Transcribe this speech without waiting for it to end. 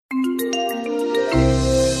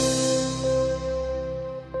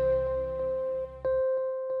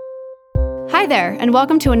Hi there, and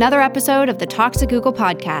welcome to another episode of the Talks at Google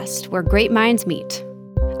podcast, where great minds meet.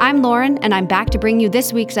 I'm Lauren, and I'm back to bring you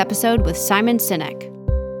this week's episode with Simon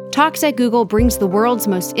Sinek. Talks at Google brings the world's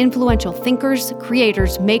most influential thinkers,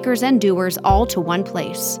 creators, makers, and doers all to one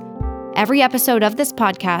place. Every episode of this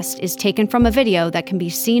podcast is taken from a video that can be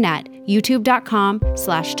seen at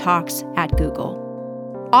youtube.com/talksatgoogle.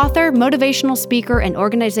 Author, motivational speaker, and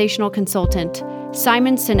organizational consultant,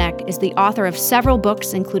 Simon Sinek is the author of several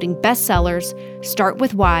books, including bestsellers Start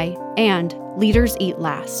With Why and Leaders Eat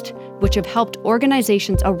Last, which have helped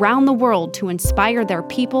organizations around the world to inspire their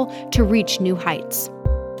people to reach new heights.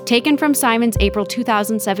 Taken from Simon's April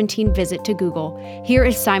 2017 visit to Google, here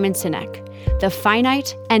is Simon Sinek, The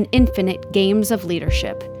Finite and Infinite Games of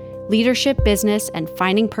Leadership, Leadership, Business, and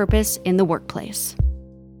Finding Purpose in the Workplace.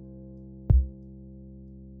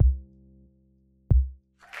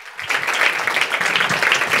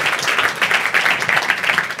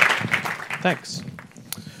 Thanks.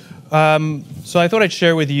 So I thought I'd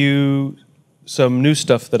share with you some new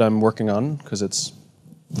stuff that I'm working on, because it's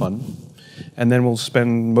fun. And then we'll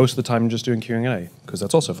spend most of the time just doing Q&A, because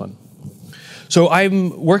that's also fun. So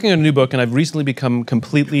I'm working on a new book, and I've recently become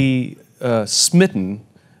completely smitten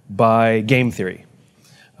by game theory,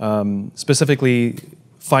 specifically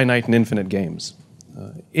finite and infinite games.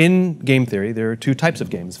 In game theory, there are two types of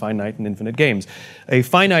games, finite and infinite games. A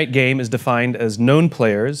finite game is defined as known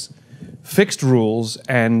players, fixed rules,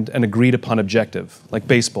 and an agreed-upon objective, like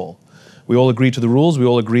baseball. We all agree to the rules. We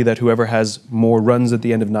all agree that whoever has more runs at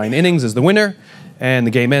the end of 9 innings is the winner, and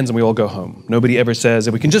the game ends and we all go home. Nobody ever says,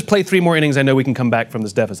 if we can just play 3 more innings, I know we can come back from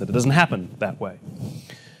this deficit. It doesn't happen that way.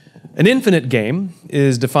 An infinite game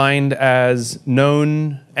is defined as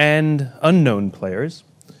known and unknown players.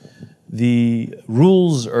 The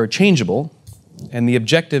rules are changeable, and the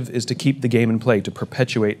objective is to keep the game in play, to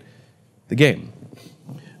perpetuate the game.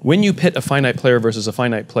 When you pit a finite player versus a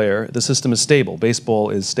finite player, the system is stable. Baseball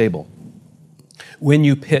is stable. When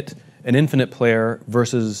you pit an infinite player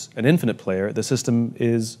versus an infinite player, the system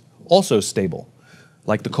is also stable.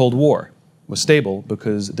 Like the Cold War was stable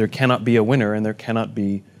because there cannot be a winner and there cannot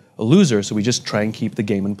be a loser, so we just try and keep the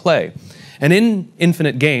game in play. And in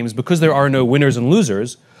infinite games, because there are no winners and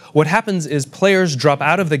losers, what happens is players drop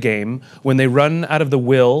out of the game when they run out of the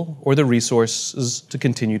will or the resources to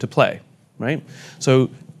continue to play, right? So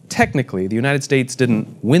technically, the United States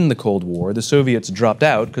didn't win the Cold War. The Soviets dropped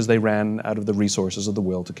out because they ran out of the resources of the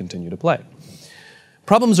will to continue to play.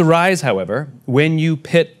 Problems arise, however, when you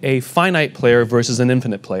pit a finite player versus an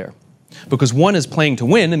infinite player, because one is playing to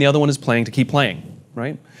win and the other one is playing to keep playing,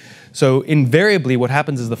 right? So invariably, what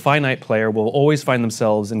happens is the finite player will always find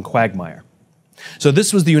themselves in quagmire. So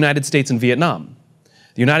this was the United States in Vietnam.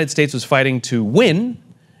 The United States was fighting to win,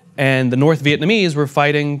 and the North Vietnamese were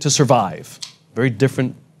fighting to survive. Very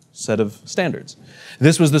different set of standards.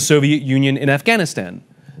 This was the Soviet Union in Afghanistan.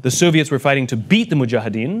 The Soviets were fighting to beat the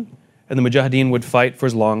Mujahideen, and the Mujahideen would fight for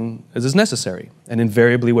as long as is necessary. And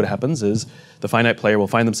invariably what happens is the finite player will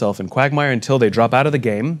find themselves in quagmire until they drop out of the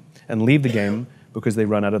game and leave the game because they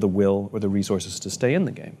run out of the will or the resources to stay in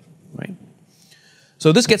the game, right?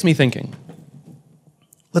 So this gets me thinking.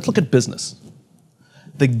 Let's look at business.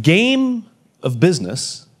 The game of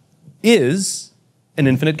business is an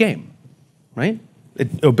infinite game, right?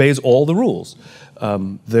 It obeys all the rules.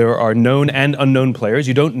 There are known and unknown players.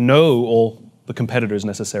 You don't know all the competitors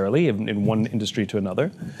necessarily in one industry to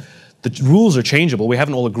another. The rules are changeable. We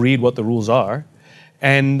haven't all agreed what the rules are.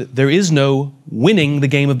 And there is no winning the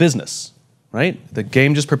game of business, right? The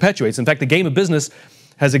game just perpetuates. In fact, the game of business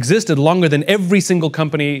has existed longer than every single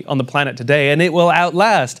company on the planet today, and it will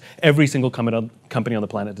outlast every single company on the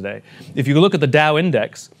planet today. If you look at the Dow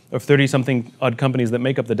Index of 30-something odd companies that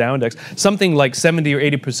make up the Dow Index, something like 70 or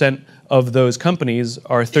 80% of those companies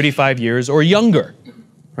are 35 years or younger,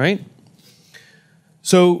 right?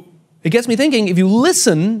 So it gets me thinking, if you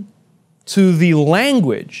listen to the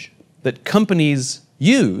language that companies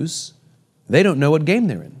use, they don't know what game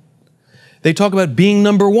they're in. They talk about being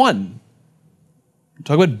number one.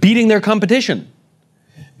 Talk about beating their competition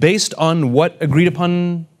based on what agreed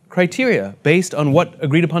upon criteria, based on what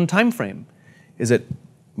agreed upon time frame. Is it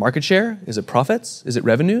market share? Is it profits? Is it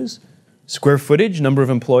revenues? Square footage, number of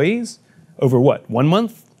employees? Over what? 1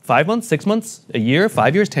 month, 5 months, 6 months, a year,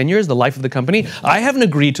 5 years, 10 years, the life of the company? I haven't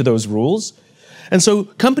agreed to those rules. And so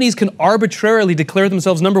companies can arbitrarily declare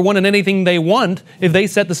themselves number one in anything they want if they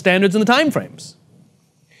set the standards and the time frames.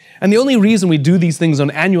 And the only reason we do these things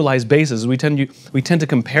on an annualized basis is we tend to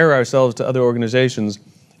compare ourselves to other organizations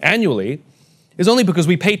annually is only because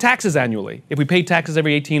we pay taxes annually. If we paid taxes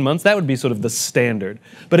every 18 months, that would be sort of the standard.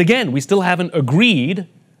 But again, we still haven't agreed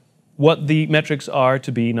what the metrics are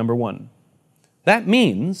to be number one. That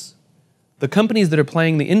means the companies that are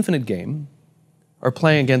playing the infinite game are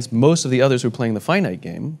playing against most of the others who are playing the finite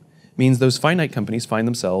game, means those finite companies find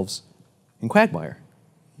themselves in quagmire.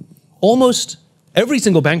 Almost every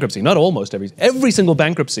single bankruptcy, not almost every single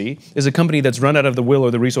bankruptcy is a company that's run out of the will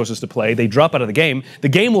or the resources to play. They drop out of the game. The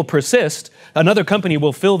game will persist. Another company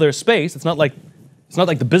will fill their space. It's not like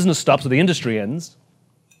the business stops or the industry ends.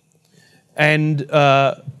 And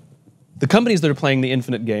the companies that are playing the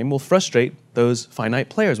infinite game will frustrate those finite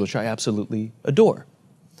players, which I absolutely adore.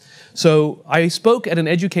 So I spoke at an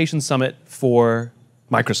education summit for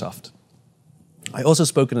Microsoft. I also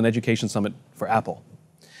spoke at an education summit for Apple.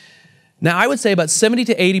 Now, I would say about 70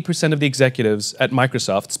 to 80% of the executives at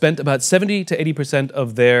Microsoft spent about 70 to 80%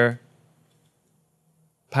 of their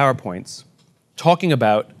PowerPoints talking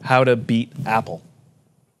about how to beat Apple.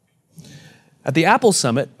 At the Apple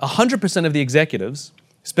Summit, 100% of the executives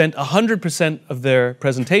spent 100% of their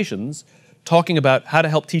presentations talking about how to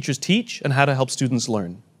help teachers teach and how to help students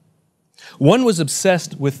learn. One was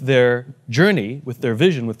obsessed with their journey, with their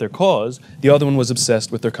vision, with their cause. The other one was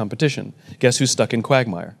obsessed with their competition. Guess who's stuck in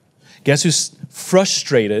quagmire? Guess who's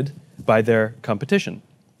frustrated by their competition?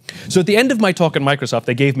 So at the end of my talk at Microsoft,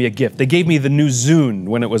 they gave me a gift. They gave me the new Zune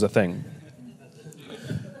when it was a thing.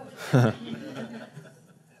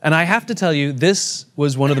 And I have to tell you, this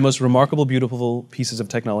was one of the most remarkable, beautiful pieces of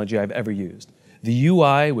technology I've ever used. The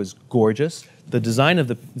UI was gorgeous. The design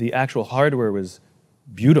of the actual hardware was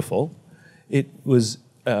beautiful. It was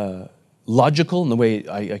logical in the way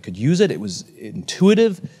I could use it. It was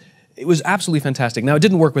intuitive. It was absolutely fantastic. Now, it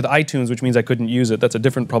didn't work with iTunes, which means I couldn't use it. That's a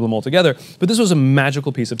different problem altogether. But this was a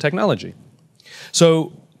magical piece of technology.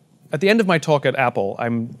 So at the end of my talk at Apple,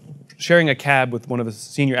 I'm sharing a cab with one of the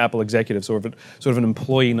senior Apple executives, sort of an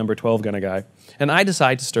employee number 12 kind of guy, and I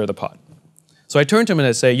decide to stir the pot. So I turn to him and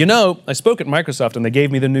I say, you know, I spoke at Microsoft and they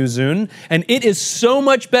gave me the new Zune, and it is so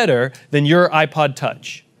much better than your iPod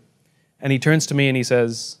Touch. And he turns to me and he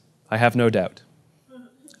says, I have no doubt.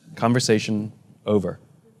 Conversation over.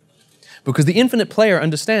 Because the infinite player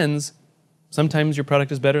understands sometimes your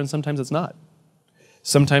product is better and sometimes it's not.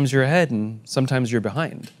 Sometimes you're ahead and sometimes you're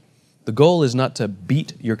behind. The goal is not to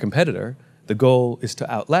beat your competitor. The goal is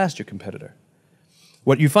to outlast your competitor.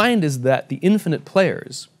 What you find is that the infinite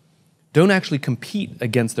players don't actually compete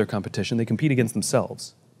against their competition. They compete against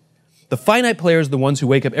themselves. The finite players are the ones who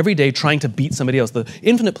wake up every day trying to beat somebody else. The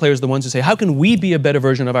infinite players are the ones who say, how can we be a better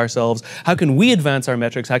version of ourselves? How can we advance our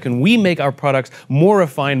metrics? How can we make our products more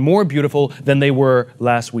refined, more beautiful than they were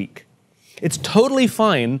last week? It's totally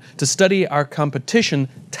fine to study our competition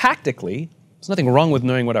tactically. There's nothing wrong with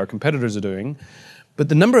knowing what our competitors are doing. But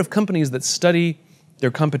the number of companies that study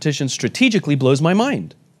their competition strategically blows my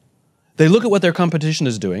mind. They look at what their competition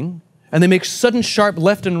is doing, and they make sudden, sharp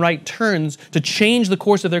left and right turns to change the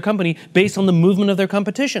course of their company based on the movement of their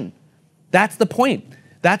competition. That's the point.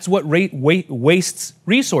 That's what wastes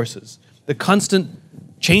resources. The constant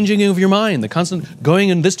changing of your mind, the constant going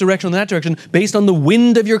in this direction and that direction based on the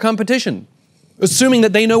wind of your competition, assuming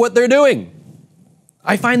that they know what they're doing.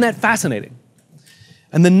 I find that fascinating.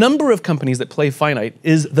 And the number of companies that play finite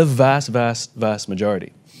is the vast, vast, vast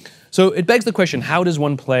majority. So it begs the question, how does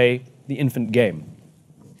one play the infinite game?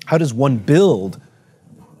 How does one build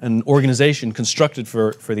an organization constructed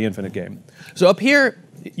for the infinite game? So up here,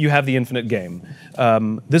 you have the infinite game.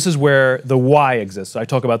 This is where the why exists. I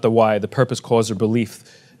talk about the why, the purpose, cause, or belief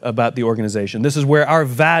about the organization. This is where our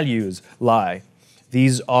values lie.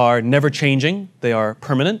 These are never changing. They are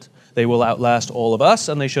permanent. They will outlast all of us,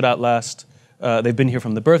 and they should outlast, they've been here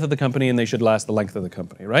from the birth of the company, and they should last the length of the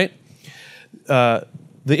company, right? The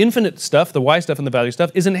infinite stuff, the why stuff and the value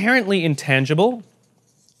stuff, is inherently intangible,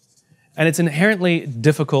 and it's inherently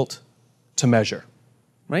difficult to measure,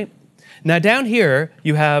 right? Now down here,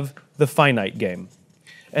 you have the finite game.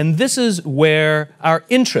 And this is where our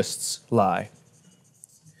interests lie.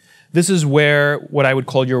 This is where what I would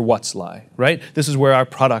call your what's lie, right? This is where our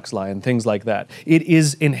products lie and things like that. It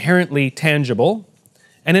is inherently tangible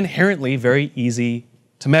and inherently very easy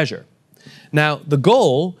to measure. Now, the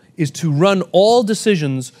goal is to run all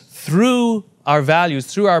decisions through our values,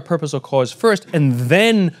 through our purpose or cause first, and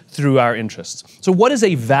then through our interests. So what is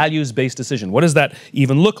a values-based decision? What does that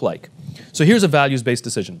even look like? So here's a values-based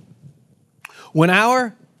decision. When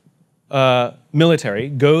our military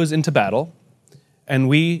goes into battle and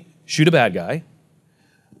we shoot a bad guy,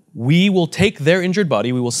 we will take their injured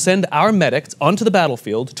body, we will send our medics onto the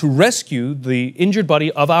battlefield to rescue the injured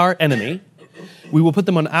body of our enemy. We will put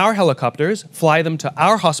them on our helicopters, fly them to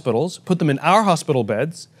our hospitals, put them in our hospital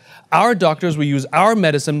beds. Our doctors will use our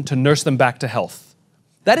medicine to nurse them back to health.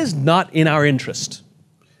 That is not in our interest.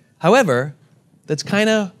 However, that's kind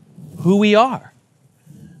of who we are.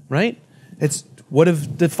 right? It's what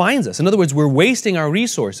defines us. In other words, we're wasting our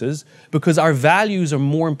resources because our values are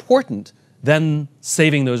more important than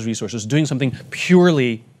saving those resources, doing something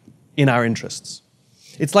purely in our interests.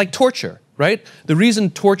 It's like torture, right? The reason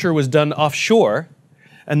torture was done offshore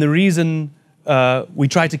and the reason we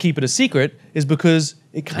tried to keep it a secret is because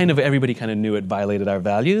everybody kind of knew it violated our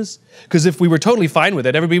values. Because if we were totally fine with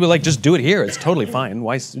it, everybody would like, just do it here. It's totally fine.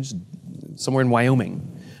 Why just somewhere in Wyoming,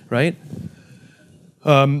 right?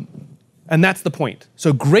 And that's the point.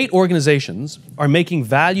 So great organizations are making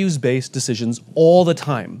values-based decisions all the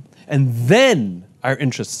time. And then our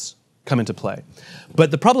interests come into play.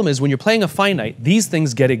 But the problem is when you're playing a finite, these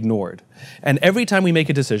things get ignored. And every time we make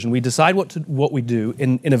a decision, we decide what we do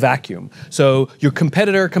in a vacuum. So your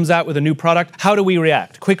competitor comes out with a new product. How do we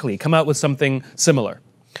react? Quickly, come out with something similar.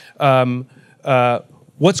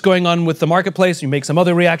 What's going on with the marketplace? You make some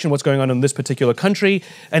other reaction. What's going on in this particular country?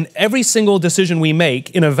 And every single decision we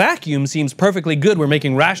make in a vacuum seems perfectly good. We're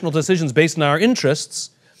making rational decisions based on our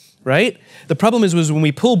interests, right? The problem is when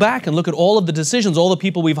we pull back and look at all of the decisions, all the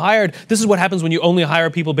people we've hired, this is what happens when you only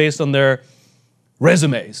hire people based on their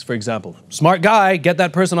resumes, for example. Smart guy, get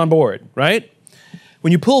that person on board, right?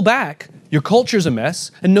 When you pull back, your culture's a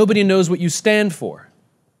mess and nobody knows what you stand for.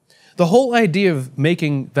 The whole idea of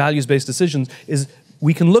making values-based decisions is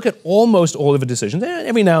we can look at almost all of the decisions.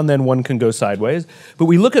 Every now and then one can go sideways, but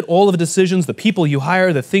we look at all of the decisions, the people you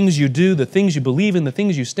hire, the things you do, the things you believe in, the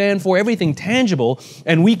things you stand for, everything tangible,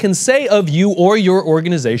 and we can say of you or your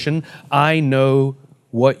organization, I know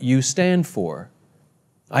what you stand for.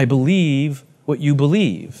 I believe what you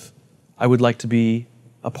believe. I would like to be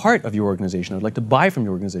a part of your organization. I would like to buy from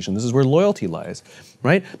your organization. This is where loyalty lies,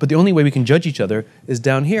 right? But the only way we can judge each other is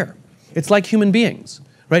down here. It's like human beings.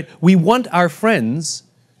 Right? We want our friends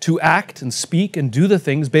to act and speak and do the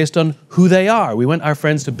things based on who they are. We want our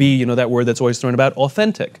friends to be, that word that's always thrown about,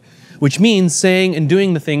 authentic, which means saying and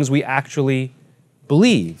doing the things we actually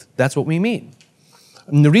believe. That's what we mean.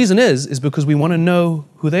 And the reason is because we want to know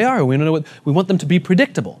who they are. We want them to be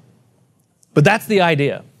predictable. But that's the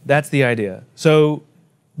idea. That's the idea. So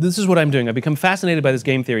this is what I'm doing. I've become fascinated by this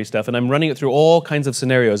game theory stuff, and I'm running it through all kinds of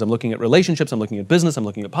scenarios. I'm looking at relationships, I'm looking at business, I'm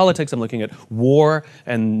looking at politics, I'm looking at war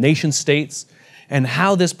and nation states, and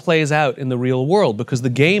how this plays out in the real world, because the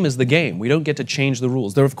game is the game. We don't get to change the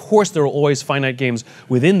rules. Of course, there are always finite games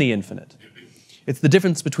within the infinite. It's the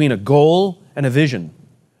difference between a goal and a vision.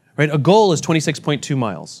 Right? A goal is 26.2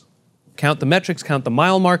 miles. Count the metrics, count the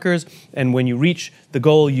mile markers, and when you reach the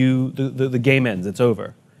goal, the game ends, it's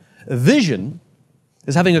over. A vision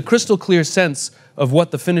is having a crystal clear sense of what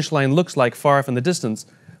the finish line looks like far off in the distance,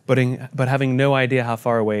 but having no idea how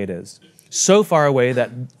far away it is. So far away that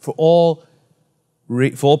for all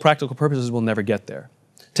practical purposes, we'll never get there.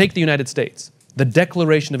 Take the United States, the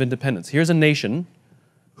Declaration of Independence. Here's a nation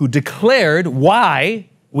who declared why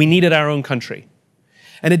we needed our own country.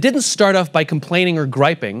 And it didn't start off by complaining or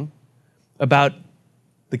griping about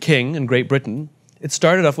the king in Great Britain. It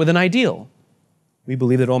started off with an ideal. We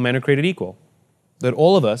believe that all men are created equal, that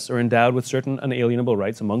all of us are endowed with certain unalienable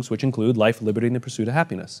rights, amongst which include life, liberty, and the pursuit of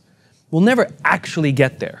happiness. We'll never actually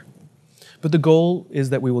get there, but the goal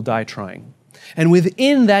is that we will die trying. And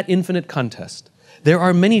within that infinite contest, there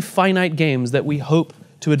are many finite games that we hope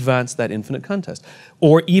to advance that infinite contest,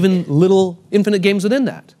 or even little infinite games within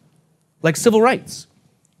that, like civil rights.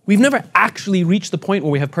 We've never actually reached the point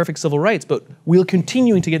where we have perfect civil rights, but we're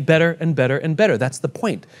continuing to get better and better and better. That's the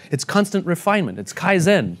point. It's constant refinement. It's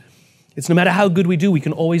Kaizen. It's no matter how good we do, we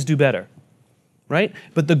can always do better, right?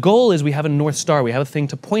 But the goal is we have a North Star. We have a thing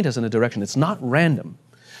to point us in a direction. It's not random.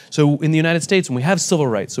 So in the United States, when we have civil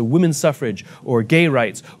rights, so women's suffrage, or gay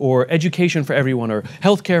rights, or education for everyone, or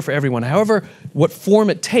healthcare for everyone, however, what form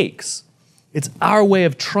it takes, it's our way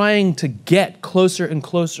of trying to get closer and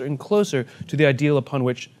closer and closer to the ideal upon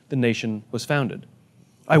which the nation was founded.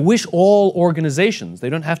 I wish all organizations, they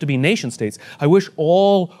don't have to be nation states, I wish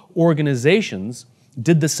all organizations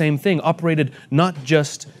did the same thing, operated not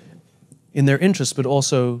just in their interests, but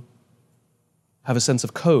also have a sense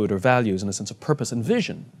of code or values and a sense of purpose and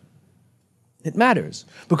vision. It matters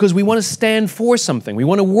because we want to stand for something. We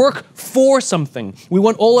want to work for something. We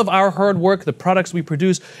want all of our hard work, the products we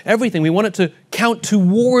produce, everything. We want it to count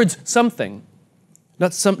towards something,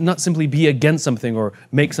 not simply be against something or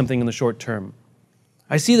make something in the short term.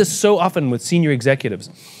 I see this so often with senior executives,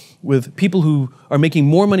 with people who are making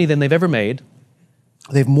more money than they've ever made.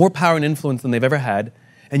 They have more power and influence than they've ever had,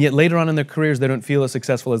 and yet later on in their careers, they don't feel as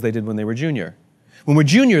successful as they did when they were junior. When we're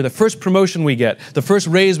junior, the first promotion we get, the first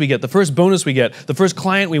raise we get, the first bonus we get, the first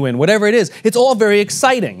client we win, whatever it is, it's all very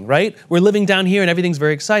exciting, right? We're living down here and everything's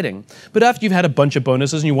very exciting. But after you've had a bunch of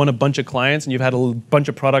bonuses and you won a bunch of clients and you've had a bunch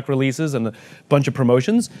of product releases and a bunch of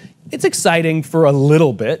promotions, it's exciting for a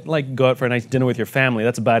little bit, like go out for a nice dinner with your family,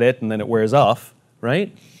 that's about it, and then it wears off,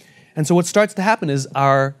 right? And so what starts to happen is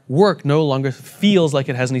our work no longer feels like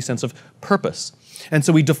it has any sense of purpose. And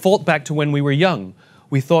so we default back to when we were young.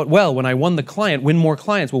 We thought, well, when I won the client, win more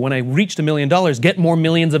clients. Well, when I reached $1 million, get more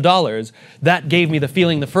millions of dollars. That gave me the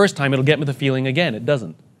feeling the first time, it'll get me the feeling again. It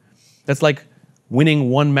doesn't. That's like winning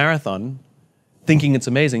one marathon, thinking it's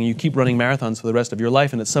amazing. You keep running marathons for the rest of your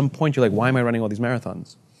life, and at some point you're like, why am I running all these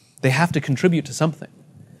marathons? They have to contribute to something.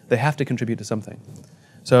 They have to contribute to something.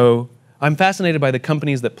 So I'm fascinated by the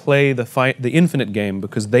companies that play the infinite game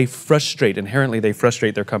because inherently they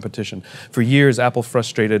frustrate their competition. For years, Apple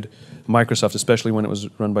frustrated Microsoft, especially when it was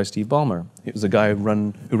run by Steve Ballmer. It was a guy who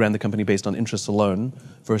ran the company based on interests alone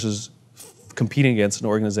versus competing against an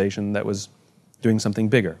organization that was doing something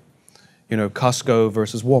bigger. You know, Costco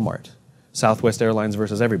versus Walmart, Southwest Airlines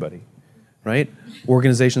versus everybody, right?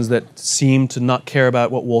 Organizations that seem to not care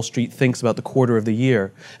about what Wall Street thinks about the quarter of the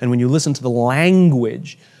year. And when you listen to the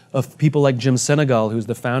language of people like Jim Senegal, who's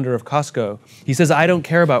the founder of Costco, he says, I don't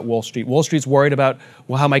care about Wall Street. Wall Street's worried about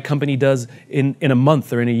how my company does in a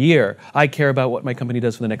month or in a year. I care about what my company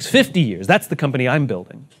does for the next 50 years. That's the company I'm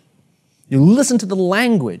building. You listen to the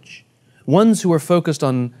language. Ones who are focused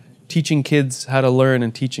on teaching kids how to learn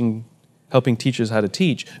and helping teachers how to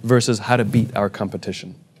teach versus how to beat our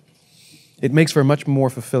competition. It makes for a much more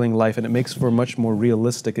fulfilling life, and it makes for a much more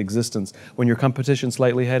realistic existence when your competition's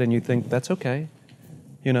slightly ahead and you think, that's okay.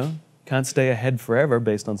 You know, can't stay ahead forever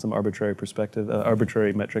based on some arbitrary perspective,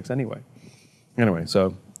 arbitrary metrics anyway. Anyway,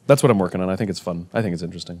 so that's what I'm working on. I think it's fun. I think it's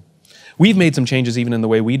interesting. We've made some changes even in the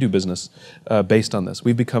way we do business based on this.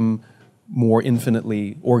 We've become more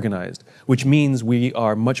infinitely organized, which means we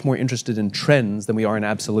are much more interested in trends than we are in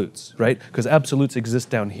absolutes, right? Because absolutes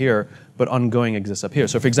exist down here, but ongoing exists up here.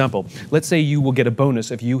 So for example, let's say you will get a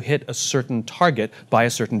bonus if you hit a certain target by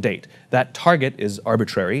a certain date. That target is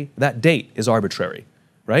arbitrary. That date is arbitrary.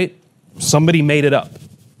 Right? Somebody made it up.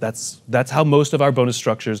 That's how most of our bonus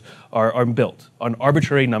structures are built, on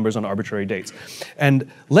arbitrary numbers on arbitrary dates. And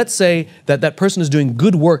let's say that person is doing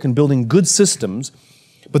good work and building good systems,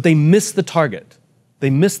 but they miss the target. They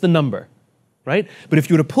miss the number, right? But if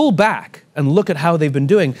you were to pull back and look at how they've been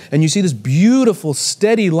doing, and you see this beautiful,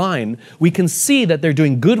 steady line, we can see that they're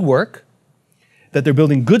doing good work, that they're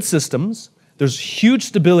building good systems, there's huge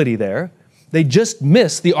stability there. They just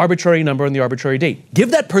miss the arbitrary number and the arbitrary date.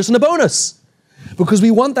 Give that person a bonus, because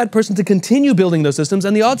we want that person to continue building those systems,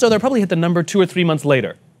 and the odds are they'll probably hit the number 2 or 3 months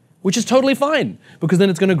later, which is totally fine, because then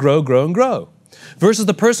it's going to grow, grow, and grow. Versus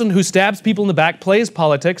the person who stabs people in the back, plays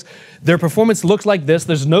politics, their performance looks like this,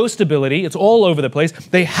 there's no stability, it's all over the place,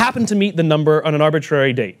 they happen to meet the number on an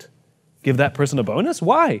arbitrary date. Give that person a bonus?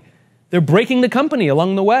 Why? They're breaking the company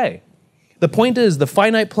along the way. The point is, the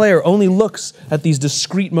finite player only looks at these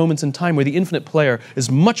discrete moments in time, where the infinite player is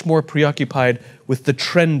much more preoccupied with the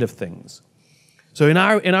trend of things. So in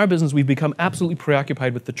our business, we've become absolutely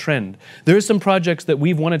preoccupied with the trend. There are some projects that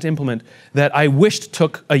we've wanted to implement that I wished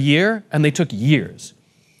took a year, and they took years.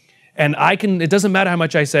 And it doesn't matter how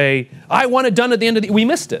much I say, I want it done at the end of we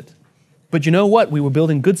missed it. But you know what? We were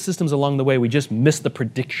building good systems along the way, we just missed the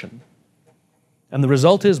prediction. And the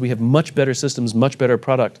result is we have much better systems, much better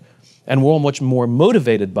product, and we're all much more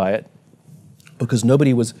motivated by it because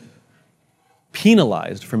nobody was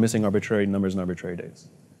penalized for missing arbitrary numbers and arbitrary dates.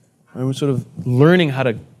 I'm sort of learning how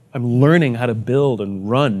to build and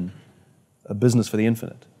run a business for the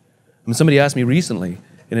infinite. And somebody asked me recently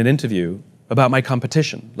in an interview about my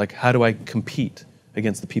competition, like how do I compete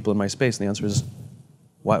against the people in my space? And the answer is,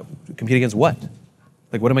 what? Compete against what?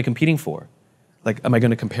 Like what am I competing for? Like, am I going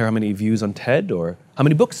to compare how many views on TED, or how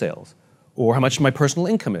many book sales, or how much my personal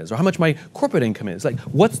income is, or how much my corporate income is? Like,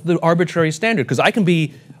 what's the arbitrary standard? Because I can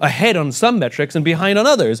be ahead on some metrics and behind on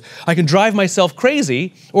others. I can drive myself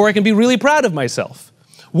crazy, or I can be really proud of myself.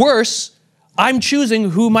 Worse, I'm choosing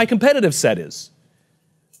who my competitive set is.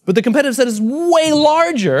 But the competitive set is way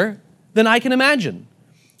larger than I can imagine.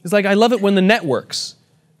 It's like, I love it when the networks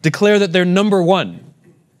declare that they're number one.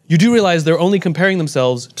 You do realize they're only comparing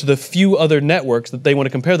themselves to the few other networks that they want to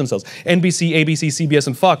compare themselves. NBC, ABC, CBS,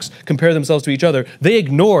 and Fox compare themselves to each other. They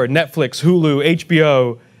ignore Netflix, Hulu,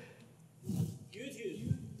 HBO,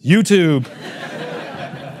 YouTube,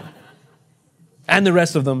 and the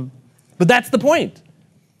rest of them. But that's the point.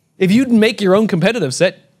 If you make your own competitive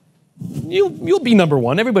set, you'll be number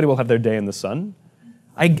one. Everybody will have their day in the sun.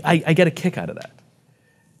 I get a kick out of that.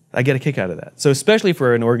 I get a kick out of that. So especially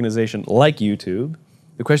for an organization like YouTube,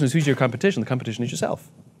 the question is, who's your competition? The competition is yourself.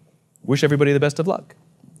 Wish everybody the best of luck.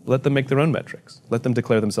 Let them make their own metrics. Let them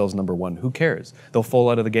declare themselves number one. Who cares? They'll fall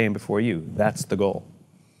out of the game before you. That's the goal.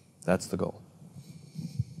 That's the goal.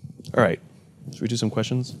 All right. Should we do some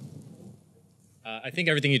questions? I think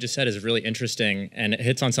everything you just said is really interesting, and it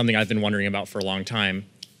hits on something I've been wondering about for a long time.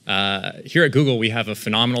 Here at Google, we have a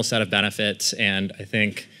phenomenal set of benefits, and I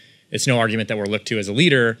think it's no argument that we're looked to as a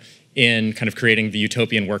leader in kind of creating the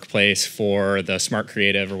utopian workplace for the smart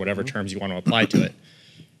creative or whatever terms you want to apply to it.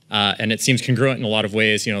 And it seems congruent in a lot of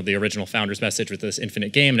ways, the original founder's message with this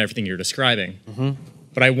infinite game and everything you're describing.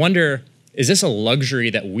 But I wonder, is this a luxury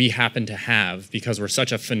that we happen to have because we're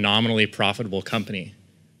such a phenomenally profitable company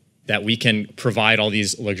that we can provide all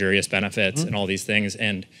these luxurious benefits and all these things?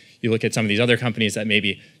 And you look at some of these other companies that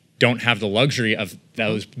maybe don't have the luxury of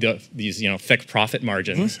these thick profit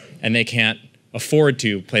margins, and they can't afford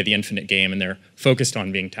to play the infinite game, and they're focused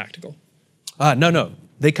on being tactical. No.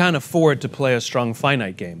 They can't afford to play a strong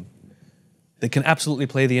finite game. They can absolutely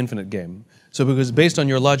play the infinite game. So because based on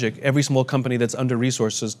your logic, every small company that's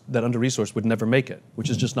under-resourced would never make it,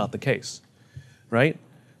 which is just not the case, right?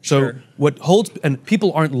 So and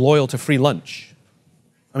people aren't loyal to free lunch.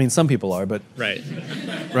 I mean, some people are, but... Right.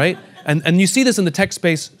 Right? And you see this in the tech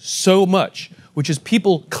space so much, which is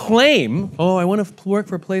people claim, oh, I want to work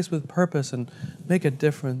for a place with purpose and make a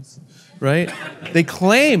difference, right? They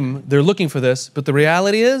claim they're looking for this, but the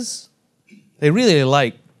reality is they really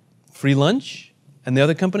like free lunch, and the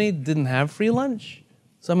other company didn't have free lunch.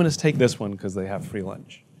 So I'm going to take this one because they have free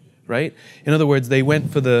lunch, right? In other words, they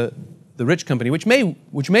went for the rich company, which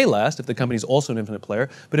may last if the company's also an infinite player,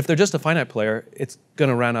 but if they're just a finite player, it's going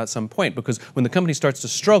to run out at some point, because when the company starts to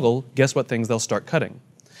struggle, guess what things they'll start cutting.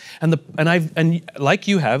 And like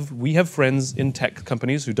you have, we have friends in tech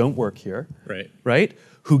companies who don't work here, right?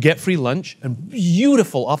 Who get free lunch and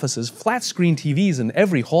beautiful offices, flat screen TVs in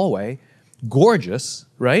every hallway, gorgeous,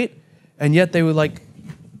 right? And yet they were like,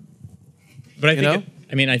 but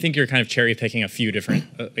I think you're kind of cherry picking a few different,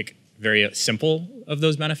 very simple of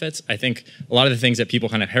those benefits. I think a lot of the things that people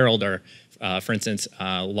kind of herald are, for instance,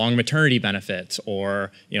 long maternity benefits,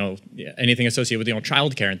 or anything associated with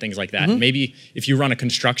childcare and things like that. Maybe if you run a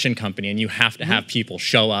construction company and you have to have people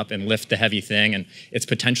show up and lift the heavy thing, and it's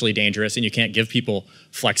potentially dangerous, and you can't give people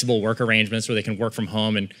flexible work arrangements where they can work from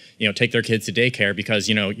home and take their kids to daycare because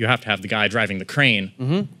you have to have the guy driving the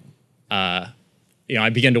crane. I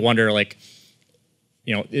begin to wonder, is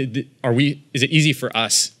it easy for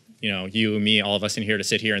us? You, me, all of us in here to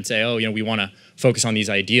sit here and say, oh, we want to focus on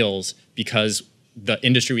these ideals because the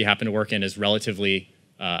industry we happen to work in is relatively,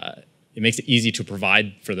 it makes it easy to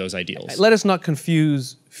provide for those ideals. Let us not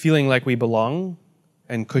confuse feeling like we belong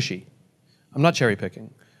and cushy. I'm not cherry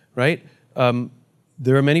picking, right?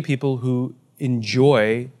 There are many people who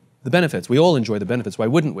enjoy the benefits. We all enjoy the benefits. Why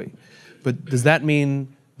wouldn't we? But does that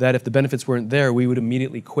mean that if the benefits weren't there, we would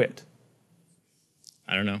immediately quit?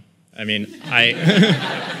 I don't know. I mean,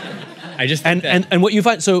 I just think and what you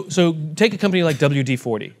find, so take a company like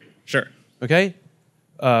WD-40. Sure. Okay?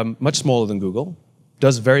 Much smaller than Google,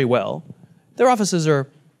 does very well. Their offices are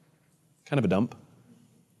kind of a dump.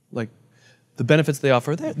 Like, the benefits they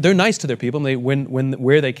offer, they're nice to their people, and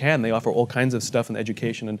where they can, they offer all kinds of stuff and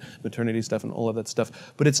education and maternity stuff and all of that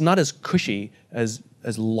stuff. But it's not as cushy as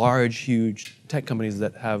large, huge tech companies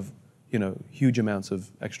that have huge amounts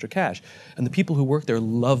of extra cash. And the people who work there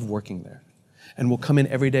love working there and will come in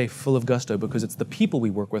every day full of gusto because it's the people we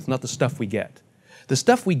work with, not the stuff we get. The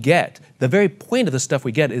stuff we get, the very point of the stuff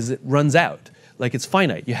we get is it runs out. Like, it's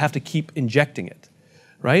finite. You have to keep injecting it,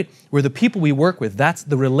 right? Where the people we work with, that's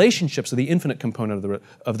the relationships of the infinite component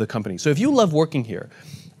of the company. So if you love working here,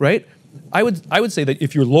 right, I would say that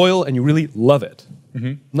if you're loyal and you really love it,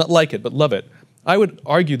 not like it, but love it, I would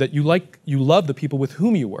argue that you love the people with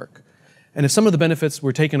whom you work. And if some of the benefits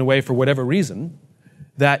were taken away for whatever reason,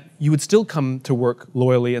 that you would still come to work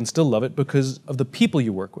loyally and still love it because of the people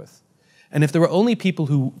you work with. And if there were only people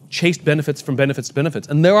who chased benefits from benefits to benefits,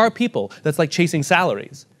 and there are people that's like chasing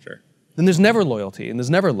salaries, then there's never loyalty and there's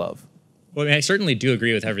never love. Well, I certainly do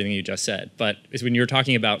agree with everything you just said, but it's when you're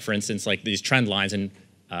talking about, for instance, like these trend lines and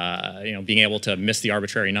being able to miss the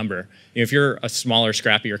arbitrary number. If you're a smaller,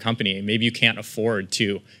 scrappier company, maybe you can't afford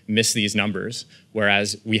to miss these numbers,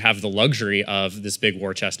 whereas we have the luxury of this big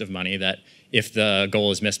war chest of money that if the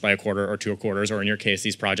goal is missed by a quarter or 2 quarters, or in your case,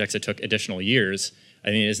 these projects that took additional years, I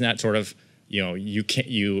mean, isn't that sort of,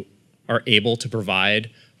 you are able to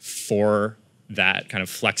provide for that kind of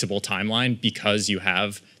flexible timeline because you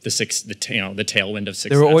have the tailwind of success?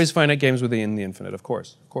 There are always finite games within the infinite, of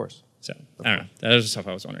course. So, I don't know. That was the stuff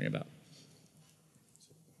I was wondering about.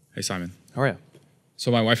 Hey, Simon. How are you?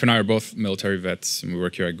 So my wife and I are both military vets, and we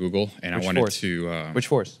work here at Google. And Which I wanted force? to Which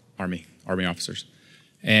force? Army officers.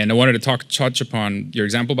 And I wanted to touch upon your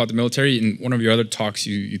example about the military. In one of your other talks,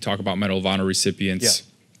 you talk about Medal of Honor recipients.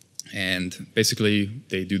 Yeah. And basically,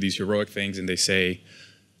 they do these heroic things, and they say,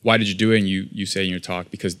 "Why did you do it?" And you say in your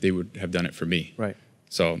talk, "Because they would have done it for me." Right.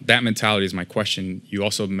 So that mentality is my question. You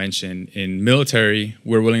also mentioned in military,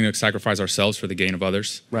 we're willing to sacrifice ourselves for the gain of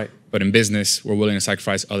others. Right. But in business, we're willing to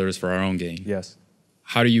sacrifice others for our own gain. Yes.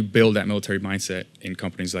 How do you build that military mindset in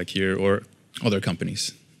companies like here or other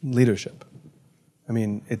companies? Leadership. I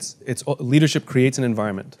mean, it's leadership creates an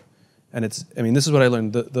environment, and this is what I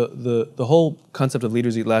learned. The whole concept of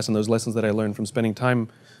leaders eat last, and those lessons that I learned from spending time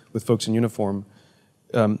with folks in uniform,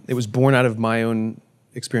 it was born out of my own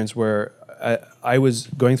experience where I was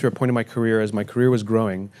going through a point in my career as my career was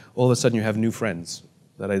growing. All of a sudden, you have new friends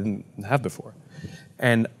that I didn't have before,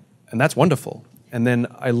 and that's wonderful. And then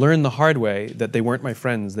I learned the hard way that they weren't my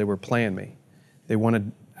friends; they were playing me. They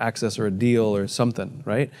wanted access or a deal or something,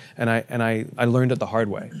 right? And I learned it the hard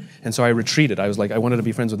way. And so I retreated. I was like, I wanted to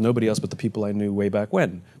be friends with nobody else but the people I knew way back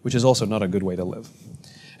when, which is also not a good way to live.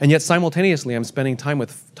 And yet simultaneously, I'm spending time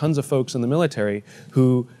with tons of folks in the military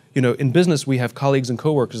who, in business, we have colleagues and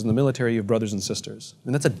coworkers. In the military, you have brothers and sisters.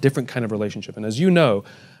 And that's a different kind of relationship. And as you know,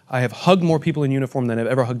 I have hugged more people in uniform than I've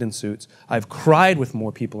ever hugged in suits. I've cried with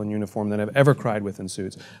more people in uniform than I've ever cried with in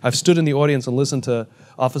suits. I've stood in the audience and listened to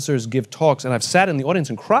officers give talks, and I've sat in the audience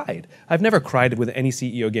and cried. I've never cried with any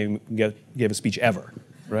CEO gave a speech ever,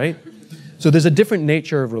 right? So there's a different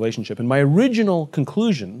nature of relationship. And my original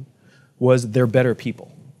conclusion was they're better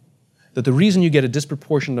people. That the reason you get a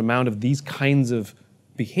disproportionate amount of these kinds of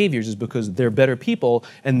behaviors is because they're better people,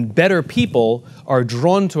 and better people are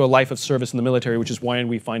drawn to a life of service in the military, which is why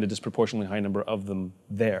we find a disproportionately high number of them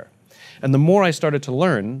there. And the more I started to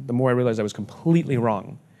learn, the more I realized I was completely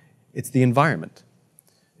wrong. It's the environment.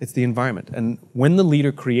 It's the environment. And when the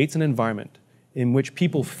leader creates an environment in which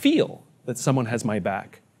people feel that someone has my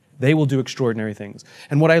back, they will do extraordinary things.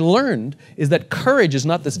 And what I learned is that courage is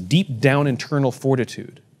not this deep down internal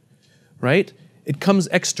fortitude, right? It comes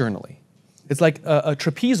externally. It's like a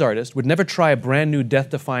trapeze artist would never try a brand new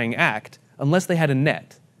death-defying act unless they had a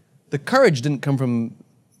net. The courage didn't come from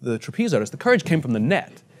the trapeze artist. The courage came from the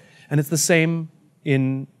net. And it's the same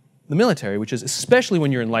in the military, which is especially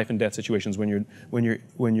when you're in life and death situations, when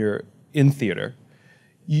you're in theater.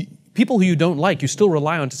 People who you don't like, you still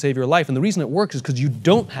rely on to save your life. And the reason it works is because you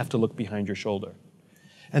don't have to look behind your shoulder.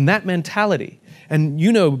 And that mentality, and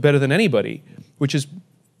you know better than anybody, which is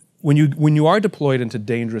when you are deployed into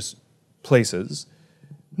dangerous places,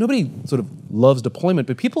 nobody sort of loves deployment,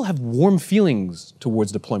 but people have warm feelings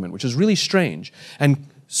towards deployment, which is really strange. And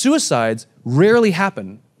suicides rarely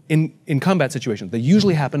happen in combat situations. They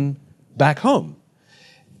usually happen back home.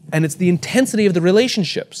 And it's the intensity of the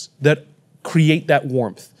relationships that create that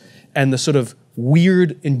warmth and the sort of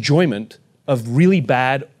weird enjoyment of really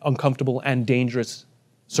bad, uncomfortable, and dangerous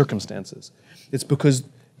circumstances. It's because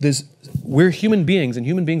we're human beings, and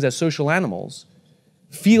human beings as social animals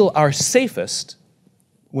feel our safest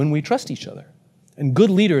when we trust each other. And good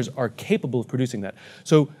leaders are capable of producing that.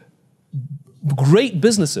 So great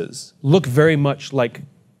businesses look very much like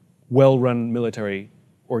well-run military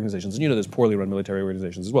organizations. And there's poorly run military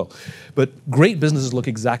organizations as well. But great businesses look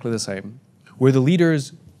exactly the same, where the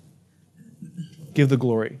leaders give the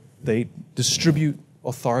glory. They distribute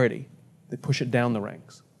authority. They push it down the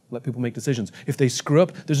ranks, let people make decisions. If they screw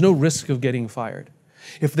up, there's no risk of getting fired.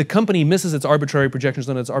 If the company misses its arbitrary projections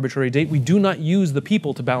on its arbitrary date, we do not use the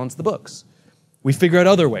people to balance the books. We figure out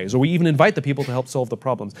other ways, or we even invite the people to help solve the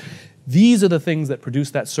problems. These are the things that produce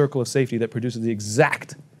that circle of safety that produces the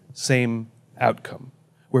exact same outcome,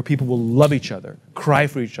 where people will love each other, cry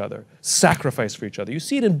for each other, sacrifice for each other. You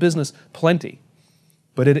see it in business plenty,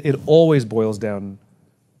 but it always boils down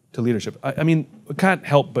to leadership. I mean, we can't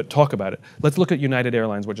help but talk about it. Let's look at United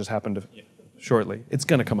Airlines, what just happened shortly. It's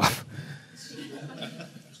going to come up.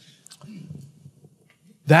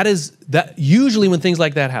 That usually when things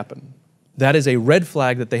like that happen, that is a red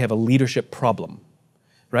flag that they have a leadership problem,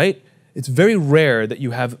 right? It's very rare that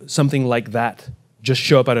you have something like that just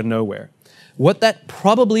show up out of nowhere. What that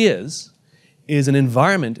probably is an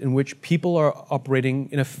environment in which people are operating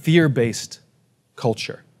in a fear-based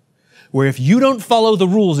culture, where if you don't follow the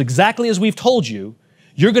rules exactly as we've told you,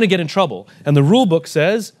 you're going to get in trouble. And the rule book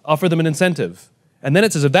says, offer them an incentive. And then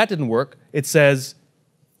it says, if that didn't work, it says,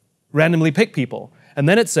 randomly pick people. And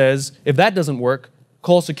then it says, if that doesn't work,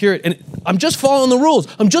 call security. And I'm just following the rules.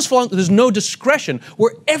 There's no discretion,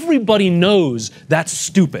 where everybody knows that's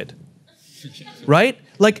stupid, right?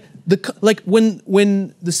 Like, Like when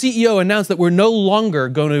the CEO announced that we're no longer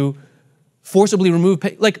going to forcibly remove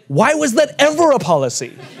like, why was that ever a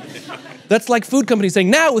policy? That's like food companies saying,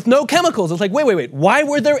 now with no chemicals. It's like, wait. Why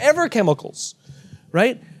were there ever chemicals,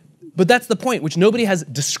 right? But that's the point, which nobody has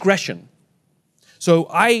discretion. So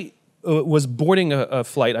I was boarding a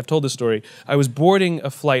flight. I've told this story. I was boarding a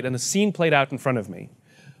flight, and a scene played out in front of me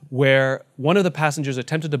where one of the passengers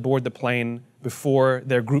attempted to board the plane before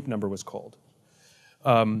their group number was called.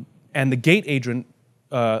 And the gate agent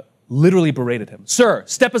literally berated him. Sir,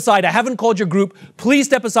 step aside. I haven't called your group. Please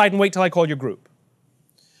step aside and wait till I call your group.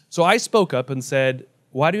 So I spoke up and said,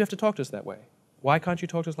 why do you have to talk to us that way? Why can't you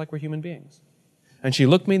talk to us like we're human beings? And she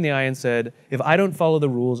looked me in the eye and said, if I don't follow the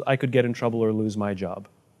rules, I could get in trouble or lose my job.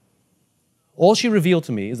 All she revealed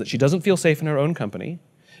to me is that she doesn't feel safe in her own company,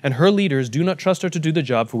 and her leaders do not trust her to do the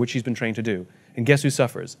job for which she's been trained to do. And guess who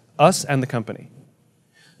suffers? Us and the company.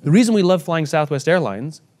 The reason we love flying Southwest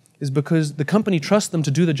Airlines is because the company trusts them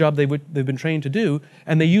to do the job they've been trained to do,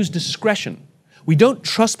 and they use discretion. We don't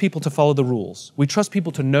trust people to follow the rules. We trust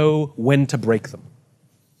people to know when to break them.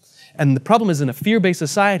 And the problem is, in a fear-based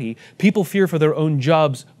society, people fear for their own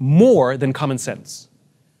jobs more than common sense.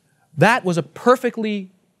 That was a perfect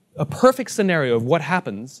scenario of what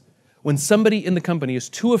happens when somebody in the company is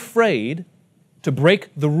too afraid to break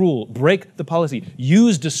the rule, break the policy,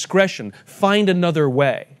 use discretion, find another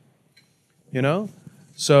way. You know?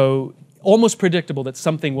 So almost predictable that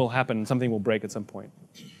something will happen and something will break at some point.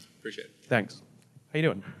 Appreciate it. Thanks. How you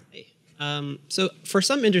doing? Hey. So for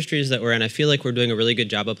some industries that we're in, I feel like we're doing a really good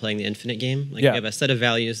job of playing the infinite game. Like we have a set of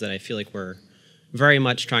values that I feel like we're very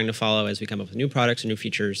much trying to follow as we come up with new products and new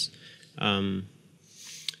features.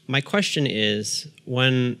 My question is,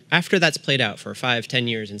 after that's played out for 5, 10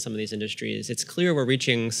 years in some of these industries, it's clear we're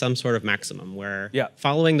reaching some sort of maximum where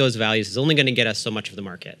following those values is only going to get us so much of the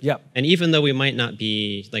market. And even though we might not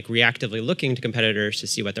be like reactively looking to competitors to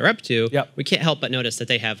see what they're up to, we can't help but notice that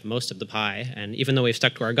they have most of the pie. And even though we've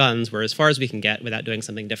stuck to our guns, we're as far as we can get without doing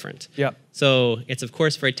something different. So it's of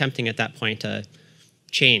course very tempting at that point to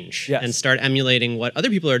change and start emulating what other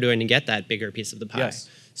people are doing to get that bigger piece of the pie.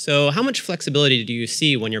 So how much flexibility do you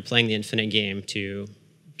see when you're playing the infinite game to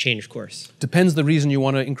change course? Depends the reason you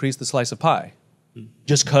want to increase the slice of pie.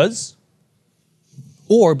 Just 'cause?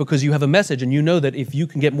 Or because you have a message and you know that if you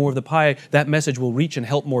can get more of the pie, that message will reach and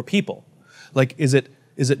help more people. Like, is it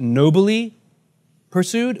nobly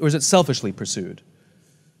pursued or is it selfishly pursued?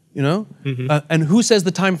 You know? And who says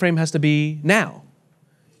the time frame has to be now?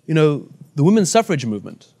 You know, the women's suffrage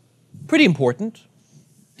movement, pretty important.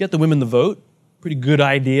 Get the women the vote. Pretty good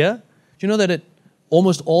idea. Do you know that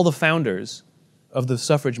almost all the founders of the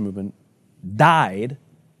suffrage movement died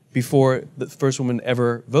before the first woman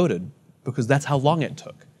ever voted? Because that's how long it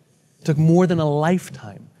took. It took more than a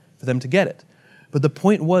lifetime for them to get it. But the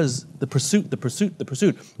point was the pursuit.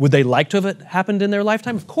 Would they like to have it happened in their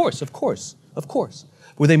lifetime? Of course.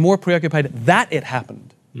 Were they more preoccupied that it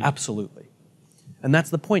happened? Absolutely. And that's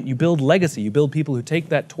the point. You build legacy. You build people who take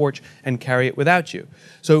that torch and carry it without you.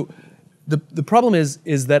 So the problem is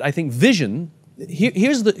that I think vision,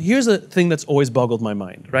 here's a thing that's always boggled my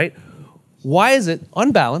mind, right? Why is it,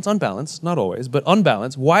 on balance, not always, but on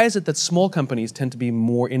balance, why is it that small companies tend to be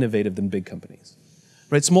more innovative than big companies?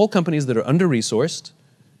 Right? Small companies that are under-resourced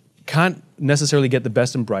can't necessarily get the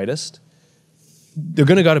best and brightest. They're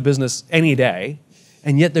going to go out of business any day,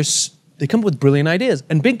 and yet they come up with brilliant ideas.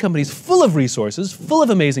 And big companies full of resources, full of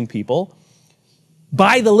amazing people,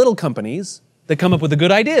 buy the little companies that come up with the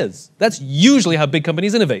good ideas. That's usually how big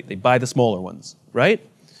companies innovate. They buy the smaller ones, right?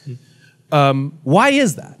 Why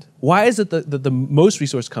is that? Why is it that the most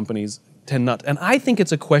resource companies tend not? And I think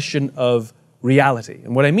it's a question of reality.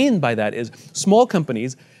 And what I mean by that is small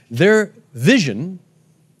companies, their vision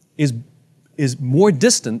is more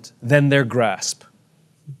distant than their grasp,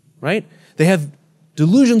 right? They have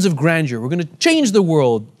delusions of grandeur. We're going to change the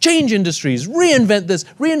world, change industries, reinvent this,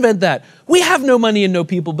 reinvent that. We have no money and no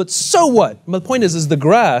people, but so what? The point is the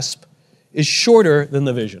grasp is shorter than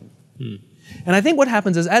the vision. And I think what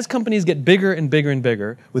happens is as companies get bigger and bigger and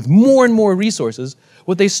bigger, with more and more resources,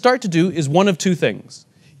 what they start to do is one of two things.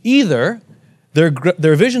 Either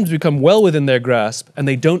their visions become well within their grasp and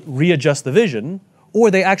they don't readjust the vision, or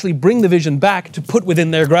they actually bring the vision back to put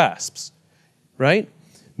within their grasps, right?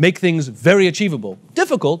 Make things very achievable.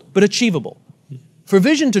 Difficult, but achievable. For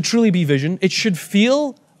vision to truly be vision, it should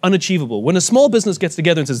feel unachievable. When a small business gets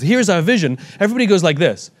together and says, here's our vision, everybody goes like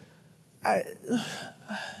this. How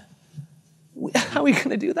are we going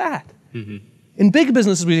to do that? In big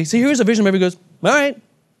businesses, we say, here's a vision, everybody goes, all right,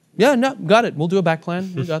 yeah, no, got it. We'll do a back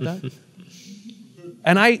plan. We got that.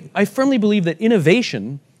 And I firmly believe that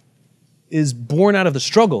innovation is born out of the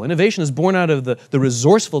struggle. Innovation is born out of the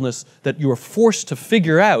resourcefulness that you are forced to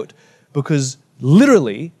figure out because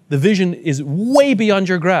literally the vision is way beyond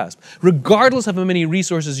your grasp. Regardless of how many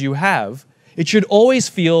resources you have, it should always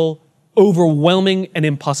feel overwhelming and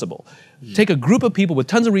impossible. Take a group of people with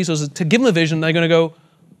tons of resources, to give them a vision, they're going to go,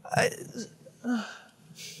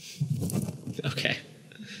 Okay.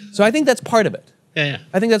 So I think that's part of it. Yeah.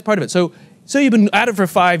 I think that's part of it. So you've been at it for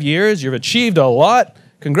 5 years, you've achieved a lot,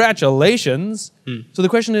 congratulations. So the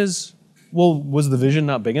question is, well, was the vision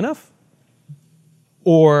not big enough?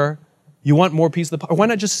 Or you want more piece of the pie? Or why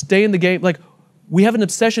not just stay in the game? Like, we have an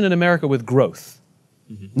obsession in America with growth,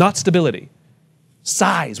 not stability.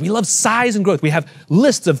 Size. We love size and growth. We have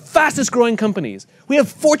lists of fastest growing companies. We have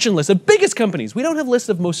fortune lists of biggest companies. We don't have lists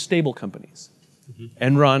of most stable companies.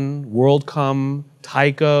 Enron, WorldCom,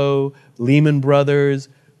 Tyco, Lehman Brothers,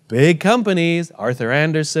 big companies, Arthur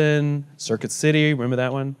Andersen, Circuit City, remember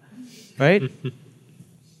that one? Right?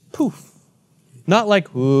 Poof. Not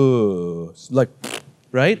like, ooh, like,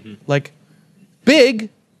 right? Like,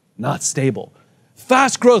 big, not stable.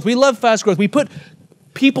 Fast growth. We love fast growth. We put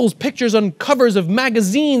people's pictures on covers of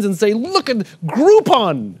magazines and say, look at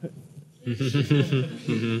Groupon.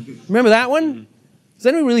 Remember that one? Does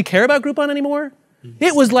anyone really care about Groupon anymore?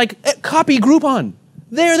 It was like, copy Groupon.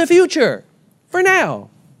 They're the future for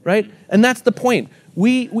now, right? And that's the point.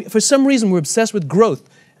 We for some reason, we're obsessed with growth.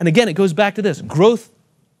 And again, it goes back to this. Growth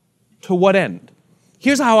to what end?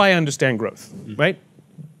 Here's how I understand growth, right?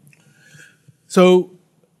 So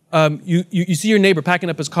you see your neighbor packing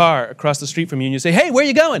up his car across the street from you, and you say, hey, where are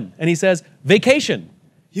you going? And he says, vacation.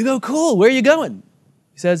 You go, cool, where are you going?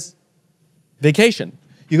 He says, vacation.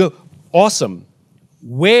 You go, awesome.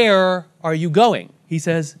 Where are you going? He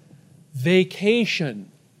says,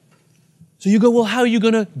 vacation. So you go, well, how are you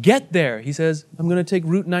going to get there? He says, I'm going to take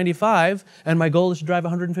Route 95, and my goal is to drive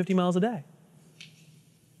 150 miles a day.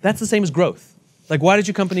 That's the same as growth. Like, why did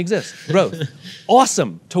your company exist? Growth.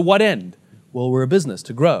 Awesome. To what end? Well, we're a business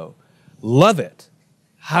to grow. Love it.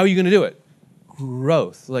 How are you going to do it?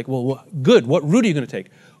 Growth. Like, well, good. What route are you going to take?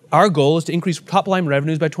 Our goal is to increase top-line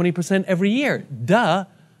revenues by 20% every year. Duh.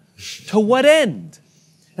 To what end?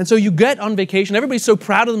 And so you get on vacation. Everybody's so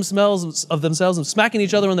proud of themselves and smacking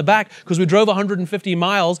each other on the back because we drove 150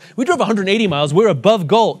 miles. We drove 180 miles. We're above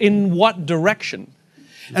goal. In what direction?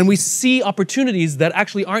 And we see opportunities that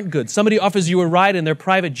actually aren't good. Somebody offers you a ride in their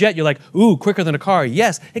private jet. You're like, ooh, quicker than a car.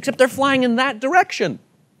 Yes, except they're flying in that direction.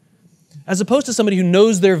 As opposed to somebody who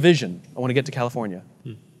knows their vision. I want to get to California.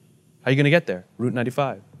 How are you going to get there? Route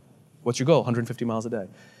 95. What's your goal? 150 miles a day.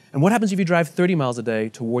 And what happens if you drive 30 miles a day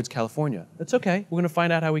towards California? That's okay. We're going to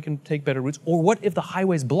find out how we can take better routes. Or what if the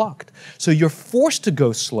highway's blocked? So you're forced to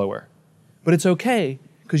go slower. But it's okay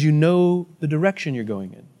because you know the direction you're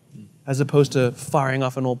going in, as opposed to firing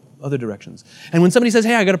off in all other directions. And when somebody says,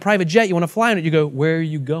 hey, I got a private jet, you want to fly in it? You go, where are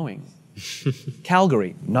you going?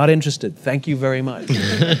 Calgary. Not interested. Thank you very much.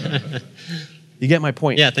 You get my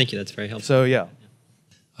point? Yeah, thank you. That's very helpful. So, yeah.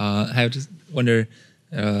 I just wonder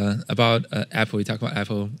about Apple. We talked about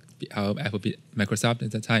Apple, how Apple beat Microsoft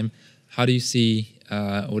at that time. How do you see,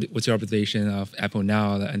 what's your observation of Apple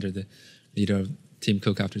now under the leader of Tim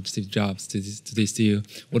Cook after Steve Jobs? Do they still,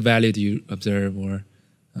 what value do you observe, or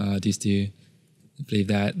do you still believe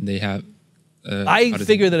that they have? I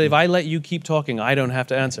figure that if I let you keep talking, I don't have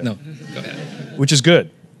to answer. No, go ahead. Which is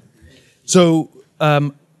good. So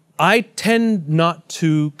I tend not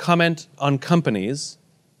to comment on companies,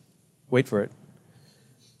 wait for it,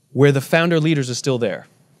 where the founder leaders are still there.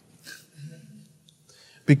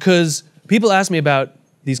 Because people ask me about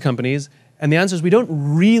these companies, and the answer is we don't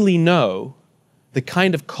really know the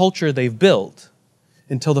kind of culture they've built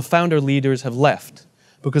until the founder leaders have left.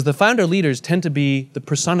 Because the founder leaders tend to be the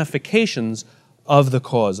personifications of the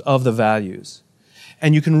cause, of the values.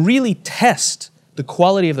 And you can really test the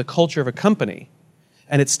quality of the culture of a company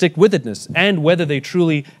and its stick-with-itness, and whether they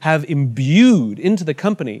truly have imbued into the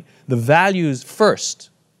company the values first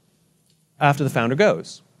after the founder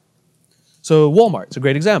goes. So Walmart's a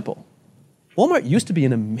great example. Walmart used to be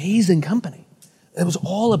an amazing company. It was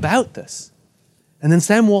all about this. And then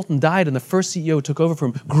Sam Walton died, and the first CEO took over for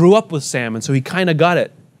him, grew up with Sam, and so he kind of got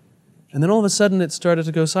it. And then all of a sudden, it started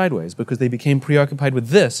to go sideways because they became preoccupied with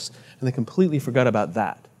this, and they completely forgot about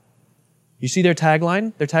that. You see their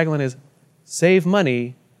tagline? Their tagline is, save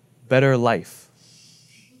money, better life.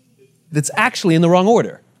 That's actually in the wrong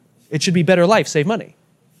order. It should be better life, save money.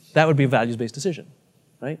 That would be a values-based decision,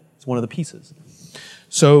 right? It's one of the pieces.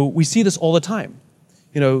 So we see this all the time.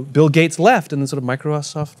 You know, Bill Gates left, and then sort of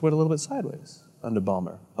Microsoft went a little bit sideways under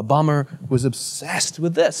Ballmer. Ballmer was obsessed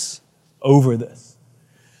with this, over this.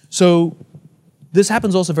 So this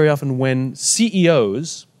happens also very often when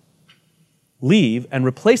CEOs leave and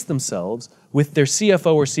replace themselves with their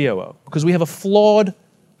CFO or COO, because we have a flawed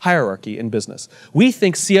hierarchy in business. We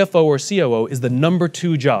think CFO or COO is the number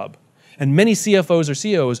 2 job, and many CFOs or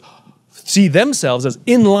COOs see themselves as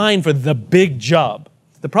in line for the big job.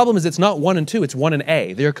 The problem is it's not 1 and 2, it's 1 and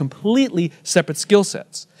A. They are completely separate skill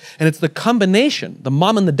sets. And it's the combination, the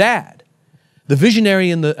mom and the dad, the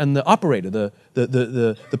visionary and the operator,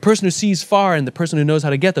 the person who sees far and the person who knows how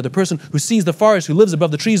to get there, the person who sees the forest, who lives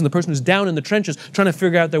above the trees, and the person who's down in the trenches trying to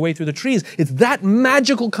figure out their way through the trees. It's that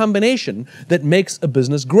magical combination that makes a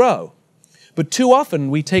business grow. But too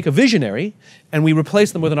often we take a visionary and we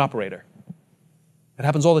replace them with an operator. It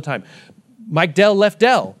happens all the time. Mike Dell left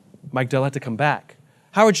Dell. Mike Dell had to come back.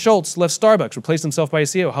 Howard Schultz left Starbucks, replaced himself by a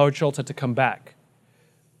CEO. Howard Schultz had to come back.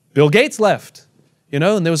 Bill Gates left, and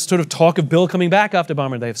there was sort of talk of Bill coming back after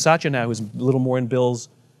Ballmer. They have Satya now, who's a little more in Bill's,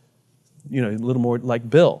 a little more like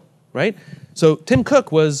Bill, right? So Tim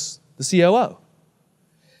Cook was the COO.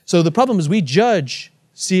 So the problem is we judge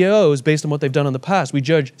CEOs based on what they've done in the past. We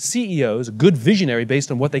judge CEOs, a good visionary,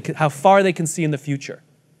 based on how far they can see in the future.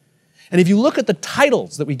 And if you look at the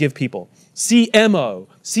titles that we give people, CMO,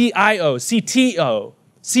 CIO, CTO,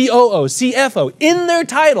 COO, CFO, in their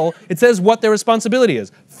title, it says what their responsibility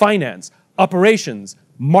is. Finance, operations,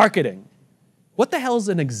 marketing. What the hell is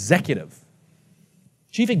an executive?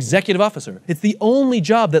 Chief Executive Officer. It's the only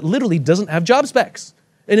job that literally doesn't have job specs,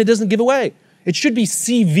 and it doesn't give away. It should be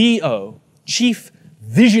CVO, Chief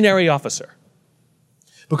Visionary Officer.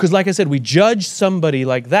 Because like I said, we judge somebody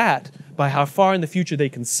like that by how far in the future they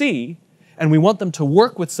can see, and we want them to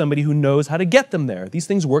work with somebody who knows how to get them there. These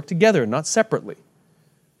things work together, not separately,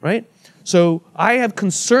 right? So I have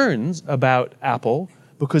concerns about Apple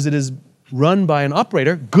because it is run by an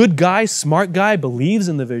operator, good guy, smart guy, believes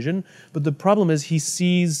in the vision, but the problem is he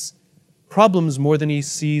sees problems more than he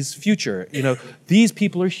sees future. These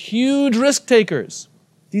people are huge risk takers.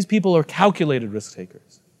 These people are calculated risk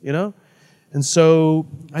takers, And so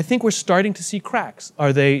I think we're starting to see cracks.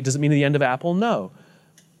 Does it mean the end of Apple? No.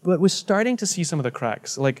 But we're starting to see some of the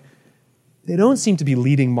cracks. Like, they don't seem to be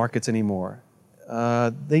leading markets anymore.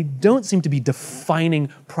 They don't seem to be defining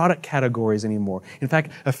product categories anymore. In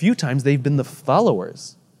fact, a few times they've been the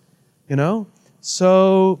followers,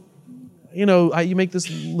 So, you make this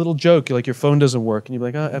little joke, like your phone doesn't work, and you're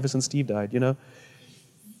like, ever since Steve died,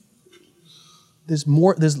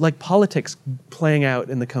 There's like politics playing out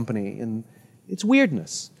in the company, and it's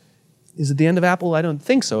weirdness. Is it the end of Apple? I don't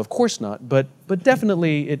think so. Of course not. But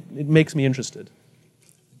definitely it makes me interested.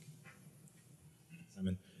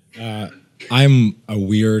 Simon, I'm a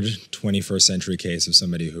weird 21st century case of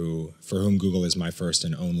somebody for whom Google is my first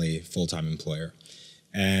and only full-time employer.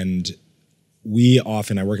 And we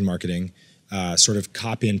often, I work in marketing, sort of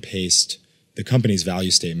copy and paste the company's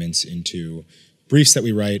value statements into briefs that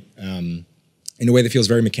we write in a way that feels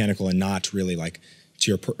very mechanical and not really like, to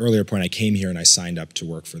your earlier point, I came here and I signed up to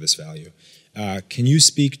work for this value. Can you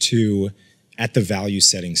speak to, at the value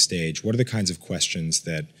setting stage, what are the kinds of questions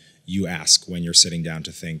that you ask when you're sitting down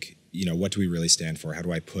to think, what do we really stand for? How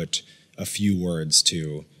do I put a few words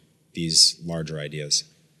to these larger ideas?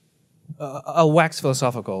 I'll wax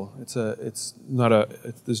philosophical. There's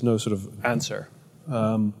no sort of answer.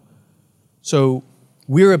 So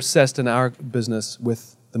we're obsessed in our business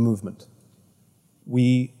with the movement.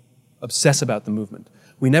 We obsess about the movement.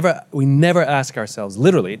 We never ask ourselves,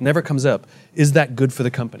 literally, it never comes up, is that good for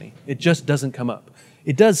the company? It just doesn't come up.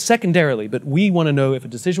 It does secondarily, but we want to know if a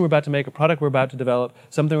decision we're about to make, a product we're about to develop,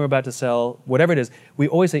 something we're about to sell, whatever it is, we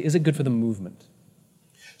always say, is it good for the movement?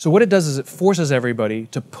 So what it does is it forces everybody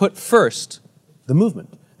to put first the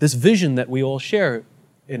movement, this vision that we all share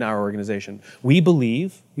in our organization. We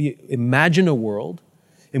imagine a world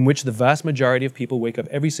in which the vast majority of people wake up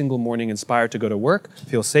every single morning inspired to go to work,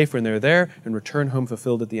 feel safe when they're there, and return home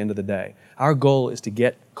fulfilled at the end of the day. Our goal is to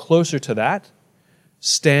get closer to that,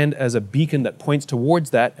 stand as a beacon that points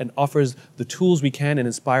towards that and offers the tools we can and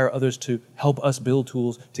inspire others to help us build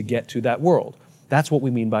tools to get to that world. That's what we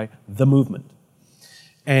mean by the movement.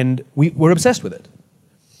 And we're obsessed with it.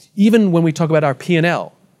 Even when we talk about our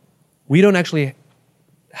P&L, we don't actually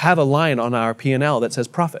have a line on our P&L that says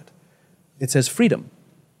profit. It says freedom.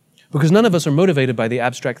 Because none of us are motivated by the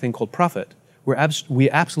abstract thing called profit. We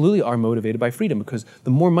absolutely are motivated by freedom, because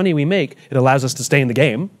the more money we make, it allows us to stay in the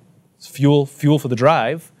game. It's fuel for the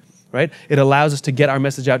drive, right? It allows us to get our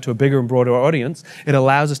message out to a bigger and broader audience. It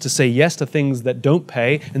allows us to say yes to things that don't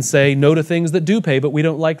pay and say no to things that do pay, but we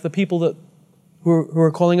don't like the people who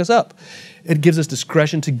are calling us up. It gives us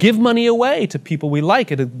discretion to give money away to people we like.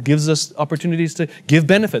 It gives us opportunities to give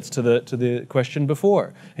benefits to the question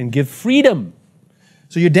before, and give freedom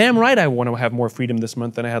So you're damn right I want to have more freedom this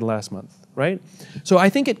month than I had last month, right? So I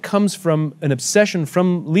think it comes from an obsession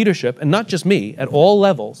from leadership, and not just me, at all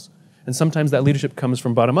levels, and sometimes that leadership comes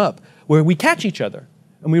from bottom up, where we catch each other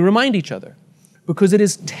and we remind each other. Because it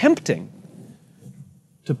is tempting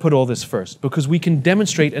to put all this first, because we can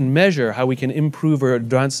demonstrate and measure how we can improve or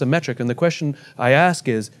advance a metric. And the question I ask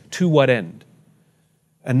is, to what end?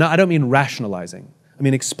 And I don't mean rationalizing. I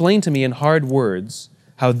mean, explain to me in hard words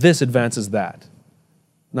how this advances that.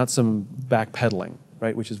 Not some backpedaling,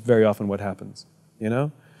 right? Which is very often what happens, you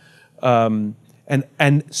know?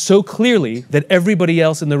 And so clearly that everybody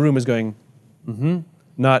else in the room is going,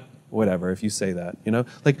 not whatever, if you say that, you know?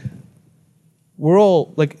 Like, we're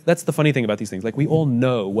all, like, that's the funny thing about these things. Like, we all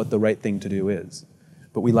know what the right thing to do is,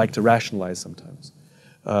 but we like to rationalize sometimes.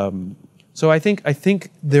 So I think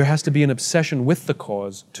there has to be an obsession with the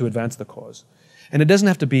cause to advance the cause. And it doesn't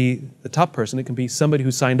have to be the top person. It can be somebody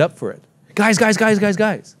who signed up for it.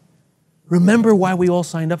 Guys. Remember why we all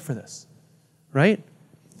signed up for this, right?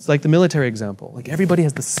 It's like the military example. Like, everybody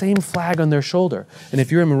has the same flag on their shoulder. And if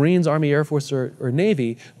you're in Marines, Army, Air Force, or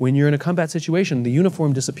Navy, when you're in a combat situation, the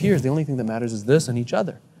uniform disappears. The only thing that matters is this and each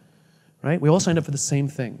other, right? We all signed up for the same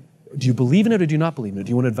thing. Do you believe in it or do you not believe in it?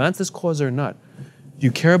 Do you want to advance this cause or not? Do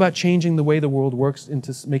you care about changing the way the world works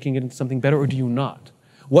into making it into something better, or do you not?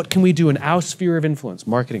 What can we do in our sphere of influence,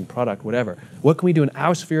 marketing, product, whatever? What can we do in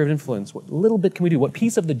our sphere of influence? What little bit can we do? What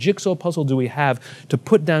piece of the jigsaw puzzle do we have to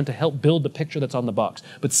put down to help build the picture that's on the box?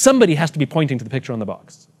 But somebody has to be pointing to the picture on the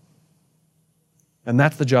box. And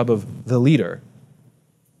that's the job of the leader,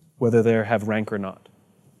 whether they have rank or not.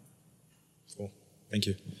 Cool. Thank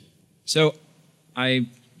you. So I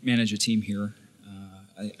manage a team here.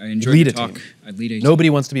 I enjoy Lead the a talk. team. I lead a team. Nobody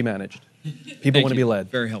wants to be managed. People Thank want to you. be led.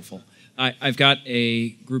 Very helpful. I've got a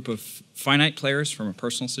group of finite players from a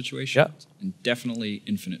personal situation, Yeah. and definitely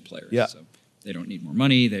infinite players. Yeah. So they don't need more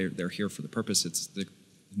money. They're here for the purpose. It's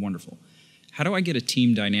wonderful. How do I get a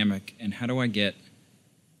team dynamic, and how do I get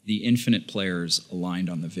the infinite players aligned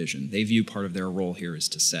on the vision? They view part of their role here is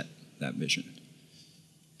to set that vision.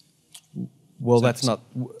 Well, that's not...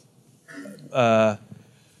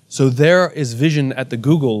 So there is vision at the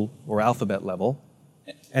Google or Alphabet level,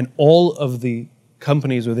 and all of the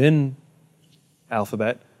companies within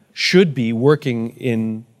Alphabet should be working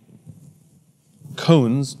in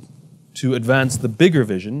cones to advance the bigger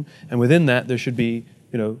vision, and within that there should be,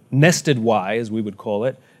 nested Y, as we would call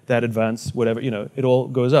it, that advance whatever, it all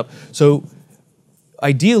goes up. So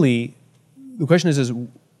ideally, the question is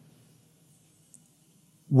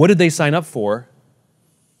what did they sign up for?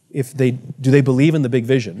 Do they believe in the big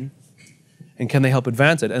vision, and can they help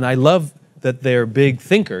advance it? And I love that they're big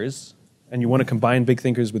thinkers, and you want to combine big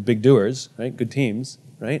thinkers with big doers, right? Good teams,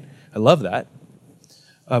 right? I love that.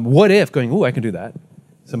 What if going, I can do that.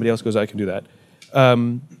 Somebody else goes, I can do that.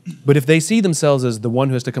 But if they see themselves as the one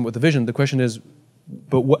who has to come up with the vision, the question is,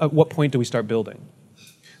 but at what point do we start building?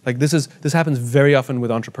 Like this happens very often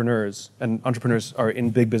with entrepreneurs, and entrepreneurs are in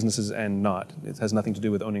big businesses and not. It has nothing to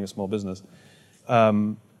do with owning a small business.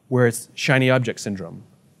 Where it's shiny object syndrome,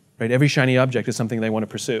 right? Every shiny object is something they want to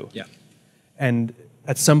pursue. Yeah. And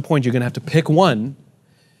at some point, you're going to have to pick one.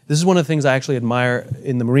 This is one of the things I actually admire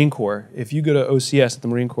in the Marine Corps. If you go to OCS at the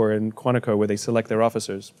Marine Corps in Quantico, where they select their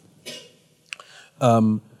officers,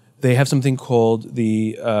 they have something called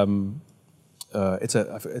the, I've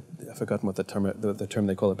forgotten what the term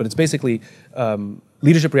they call it, but it's basically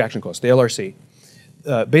leadership reaction course, the LRC.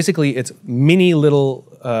 Basically, it's mini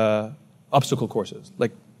little obstacle courses,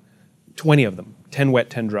 like 20 of them, 10 wet,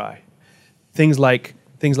 10 dry. Things like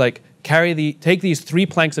take these 3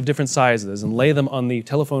 planks of different sizes and lay them on the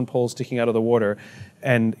telephone pole sticking out of the water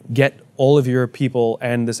and get all of your people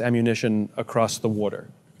and this ammunition across the water.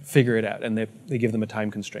 Figure it out. And they give them a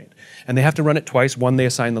time constraint. And they have to run it twice. One they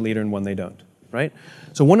assign the leader and one they don't, right?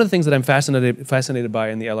 So one of the things that I'm fascinated by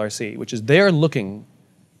in the LRC, which is they're looking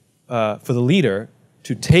for the leader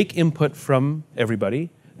to take input from everybody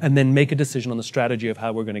and then make a decision on the strategy of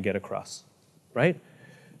how we're going to get across, right?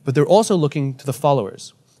 But they're also looking to the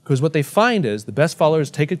followers, because what they find is the best followers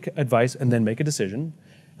take advice and then make a decision,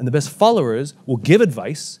 and the best followers will give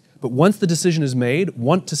advice, but once the decision is made,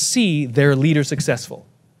 want to see their leader successful,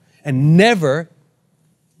 and never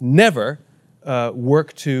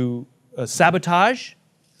work to sabotage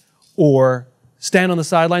or stand on the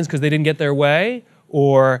sidelines because they didn't get their way,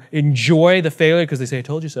 or enjoy the failure because they say, I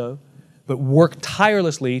told you so, but work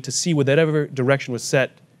tirelessly to see whatever direction was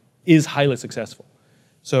set is highly successful.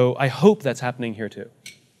 So I hope that's happening here too.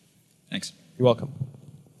 Thanks. You're welcome.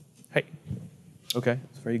 Hey. Okay,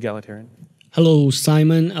 it's very egalitarian. Hello,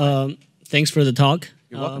 Simon. Thanks for the talk.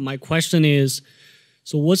 You're welcome. My question is,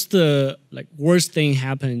 So what's the worst thing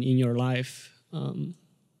happened in your life? I'm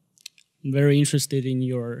very interested in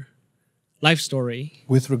your life story.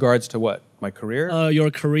 With regards to what? My career? Your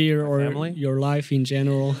career or family? your life in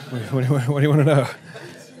general. What do you want to know?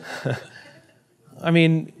 I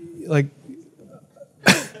mean, like,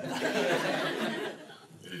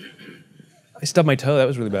 I stubbed my toe. That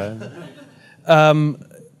was really bad.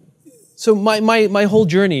 So my whole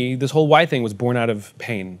journey, this whole why thing, was born out of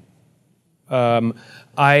pain.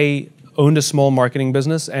 I owned a small marketing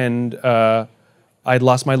business, and I'd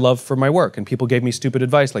lost my love for my work, and people gave me stupid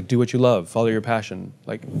advice like, do what you love, follow your passion.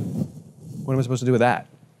 Like, what am I supposed to do with that?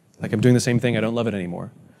 Like, I'm doing the same thing, I don't love it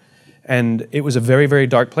anymore. And it was a very, very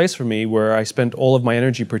dark place for me, where I spent all of my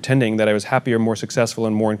energy pretending that I was happier, more successful,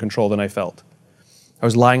 and more in control than I felt. I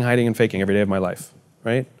was lying, hiding, and faking every day of my life,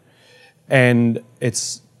 right? And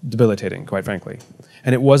it's debilitating, quite frankly.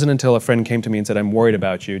 And it wasn't until a friend came to me and said, I'm worried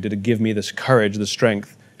about you, did it give me this courage, the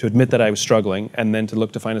strength to admit that I was struggling, and then to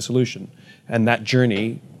look to find a solution. And that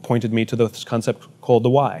journey pointed me to this concept called the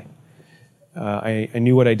why. I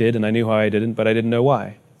knew what I did, and I knew how I didn't, but I didn't know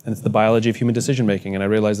why. And it's the biology of human decision making, and I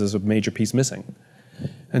realized there's a major piece missing.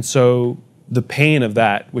 And so the pain of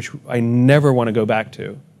that, which I never want to go back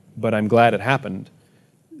to, but I'm glad it happened,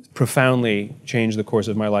 profoundly changed the course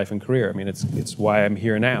of my life and career. I mean, it's why I'm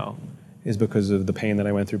here now, is because of the pain that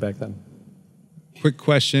I went through back then. Quick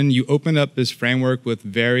question. You opened up this framework with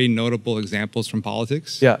very notable examples from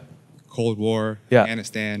politics. Yeah. Cold War, Yeah.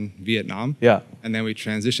 Afghanistan, Vietnam. Yeah. And then we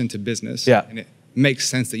transitioned to business. Yeah. And it makes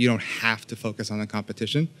sense that you don't have to focus on the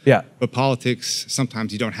competition. Yeah. But politics,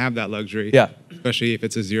 sometimes you don't have that luxury. Yeah. Especially if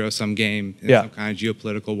it's a zero-sum game in Yeah. some kind of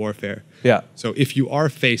geopolitical warfare. Yeah. So if you are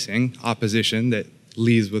facing opposition that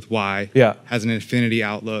leads with why, Yeah. has an infinity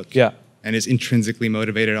outlook, Yeah. and is intrinsically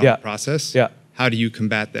motivated on Yeah. the process, Yeah. how do you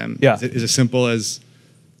combat them? Yeah. Is it as simple as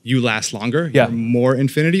you last longer, Yeah. you're more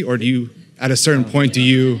infinity, or do you, at a certain point, do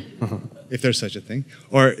you, if there's such a thing,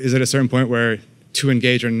 or is it a certain point where to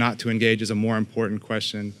engage or not to engage is a more important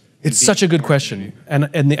question? It's such a good question,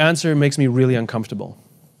 and the answer makes me really uncomfortable.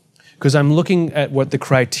 Because I'm looking at what the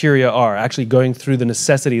criteria are, actually going through the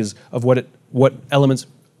necessities of what elements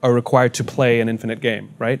are required to play an infinite game,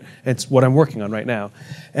 right? It's what I'm working on right now.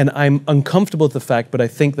 And I'm uncomfortable with the fact, but I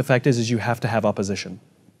think the fact is you have to have opposition.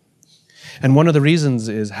 And one of the reasons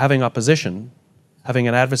is having opposition, having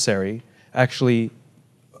an adversary, actually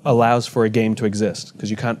allows for a game to exist, because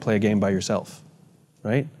you can't play a game by yourself,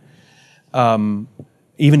 right?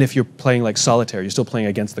 Even if you're playing like solitaire, you're still playing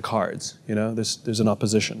against the cards, you know? There's an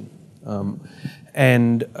opposition.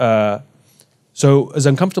 So as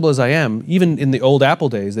uncomfortable as I am, even in the old Apple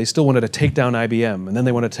days, they still wanted to take down IBM, and then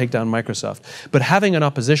they want to take down Microsoft. But having an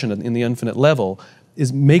opposition in the infinite level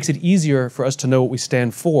makes it easier for us to know what we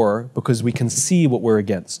stand for, because we can see what we're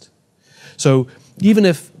against. So even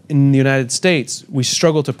if in the United States we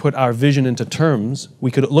struggle to put our vision into terms, we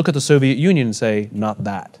could look at the Soviet Union and say, not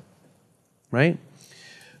that, right?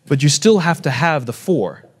 But you still have to have the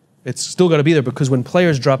for. It's still got to be there, because when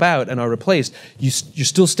players drop out and are replaced, you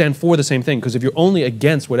still stand for the same thing, because if you're only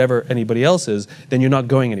against whatever anybody else is, then you're not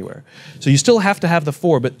going anywhere. So you still have to have the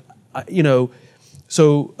for, but,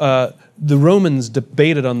 the Romans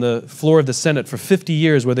debated on the floor of the Senate for 50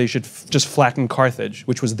 years where they should just flatten Carthage,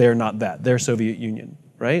 which was their not that, their Soviet Union,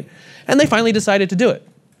 right? And they finally decided to do it.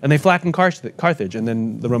 And they flattened Carthage, and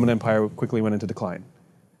then the Roman Empire quickly went into decline,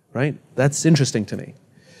 right? That's interesting to me.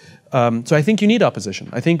 So I think you need opposition.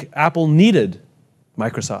 I think Apple needed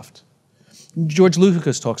Microsoft. George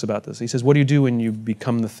Lucas talks about this. He says, what do you do when you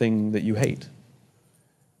become the thing that you hate?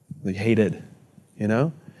 That you hated, you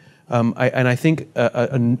know? I think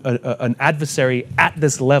an adversary at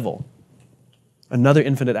this level, another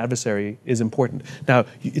infinite adversary, is important. Now,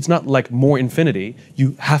 it's not like more infinity.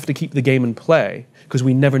 You have to keep the game in play, because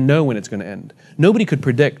we never know when it's going to end. Nobody could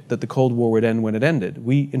predict that the Cold War would end when it ended.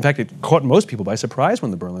 In fact, it caught most people by surprise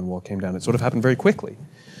when the Berlin Wall came down. It sort of happened very quickly,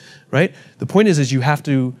 right? The point is you have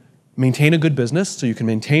to maintain a good business so you can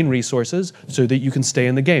maintain resources so that you can stay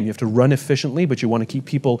in the game. You have to run efficiently, but you want to keep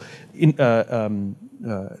people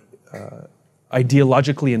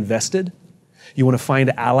ideologically invested. You want to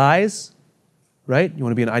find allies, right? You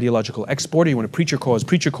want to be an ideological exporter. You want to preach your cause,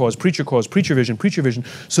 preach your cause, preach your cause, preach your vision,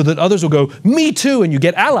 so that others will go, me too, and you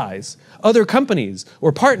get allies, other companies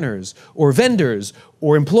or partners or vendors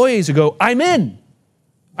or employees who go, I'm in.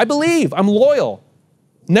 I believe, I'm loyal,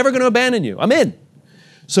 never going to abandon you, I'm in.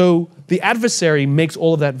 So the adversary makes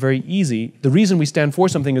all of that very easy. The reason we stand for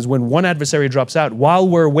something is when one adversary drops out, while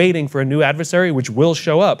we're waiting for a new adversary, which will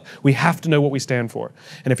show up, we have to know what we stand for.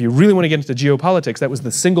 And if you really want to get into geopolitics, that was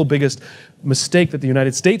the single biggest mistake that the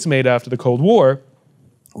United States made after the Cold War,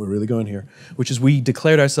 we're really going here, which is we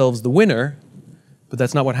declared ourselves the winner, but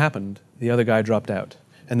that's not what happened. The other guy dropped out.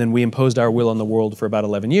 And then we imposed our will on the world for about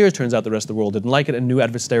 11 years. Turns out the rest of the world didn't like it, and new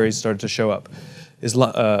adversaries started to show up.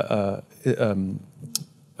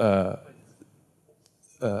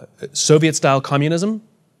 Soviet-style communism,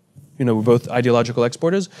 we're both ideological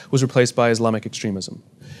exporters, was replaced by Islamic extremism.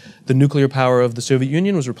 The nuclear power of the Soviet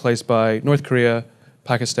Union was replaced by North Korea,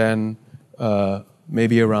 Pakistan,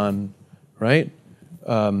 maybe Iran, right?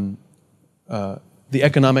 The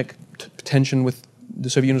economic tension with the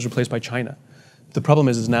Soviet Union was replaced by China. The problem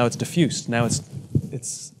is now it's diffused. Now it's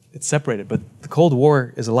separated. But the Cold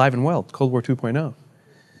War is alive and well. Cold War 2.0,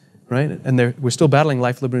 right? And we're still battling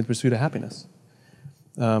life, liberty, and the pursuit of happiness.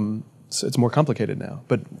 So it's more complicated now.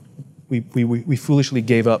 But we foolishly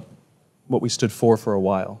gave up what we stood for a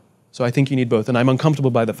while. So I think you need both. And I'm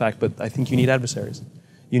uncomfortable by the fact, but I think you need adversaries.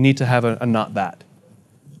 You need to have a not that.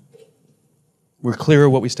 We're clear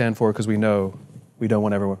what we stand for because we know we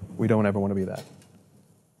don't ever want to be that.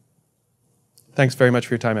 Thanks very much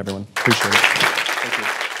for your time, everyone. Appreciate it. Thank you.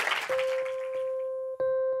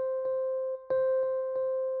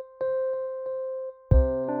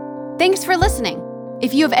 Thanks for listening.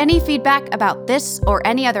 If you have any feedback about this or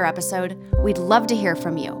any other episode, we'd love to hear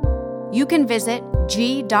from you. You can visit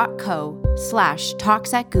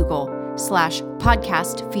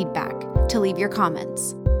g.co/talks@google/podcast feedback to leave your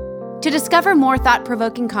comments. To discover more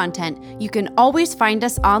thought-provoking content, you can always find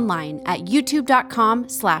us online at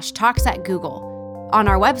youtube.com/talks@google, on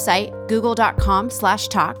our website,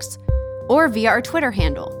 google.com/talks, or via our Twitter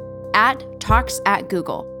handle,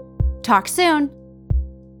 @talks@google. Talk soon!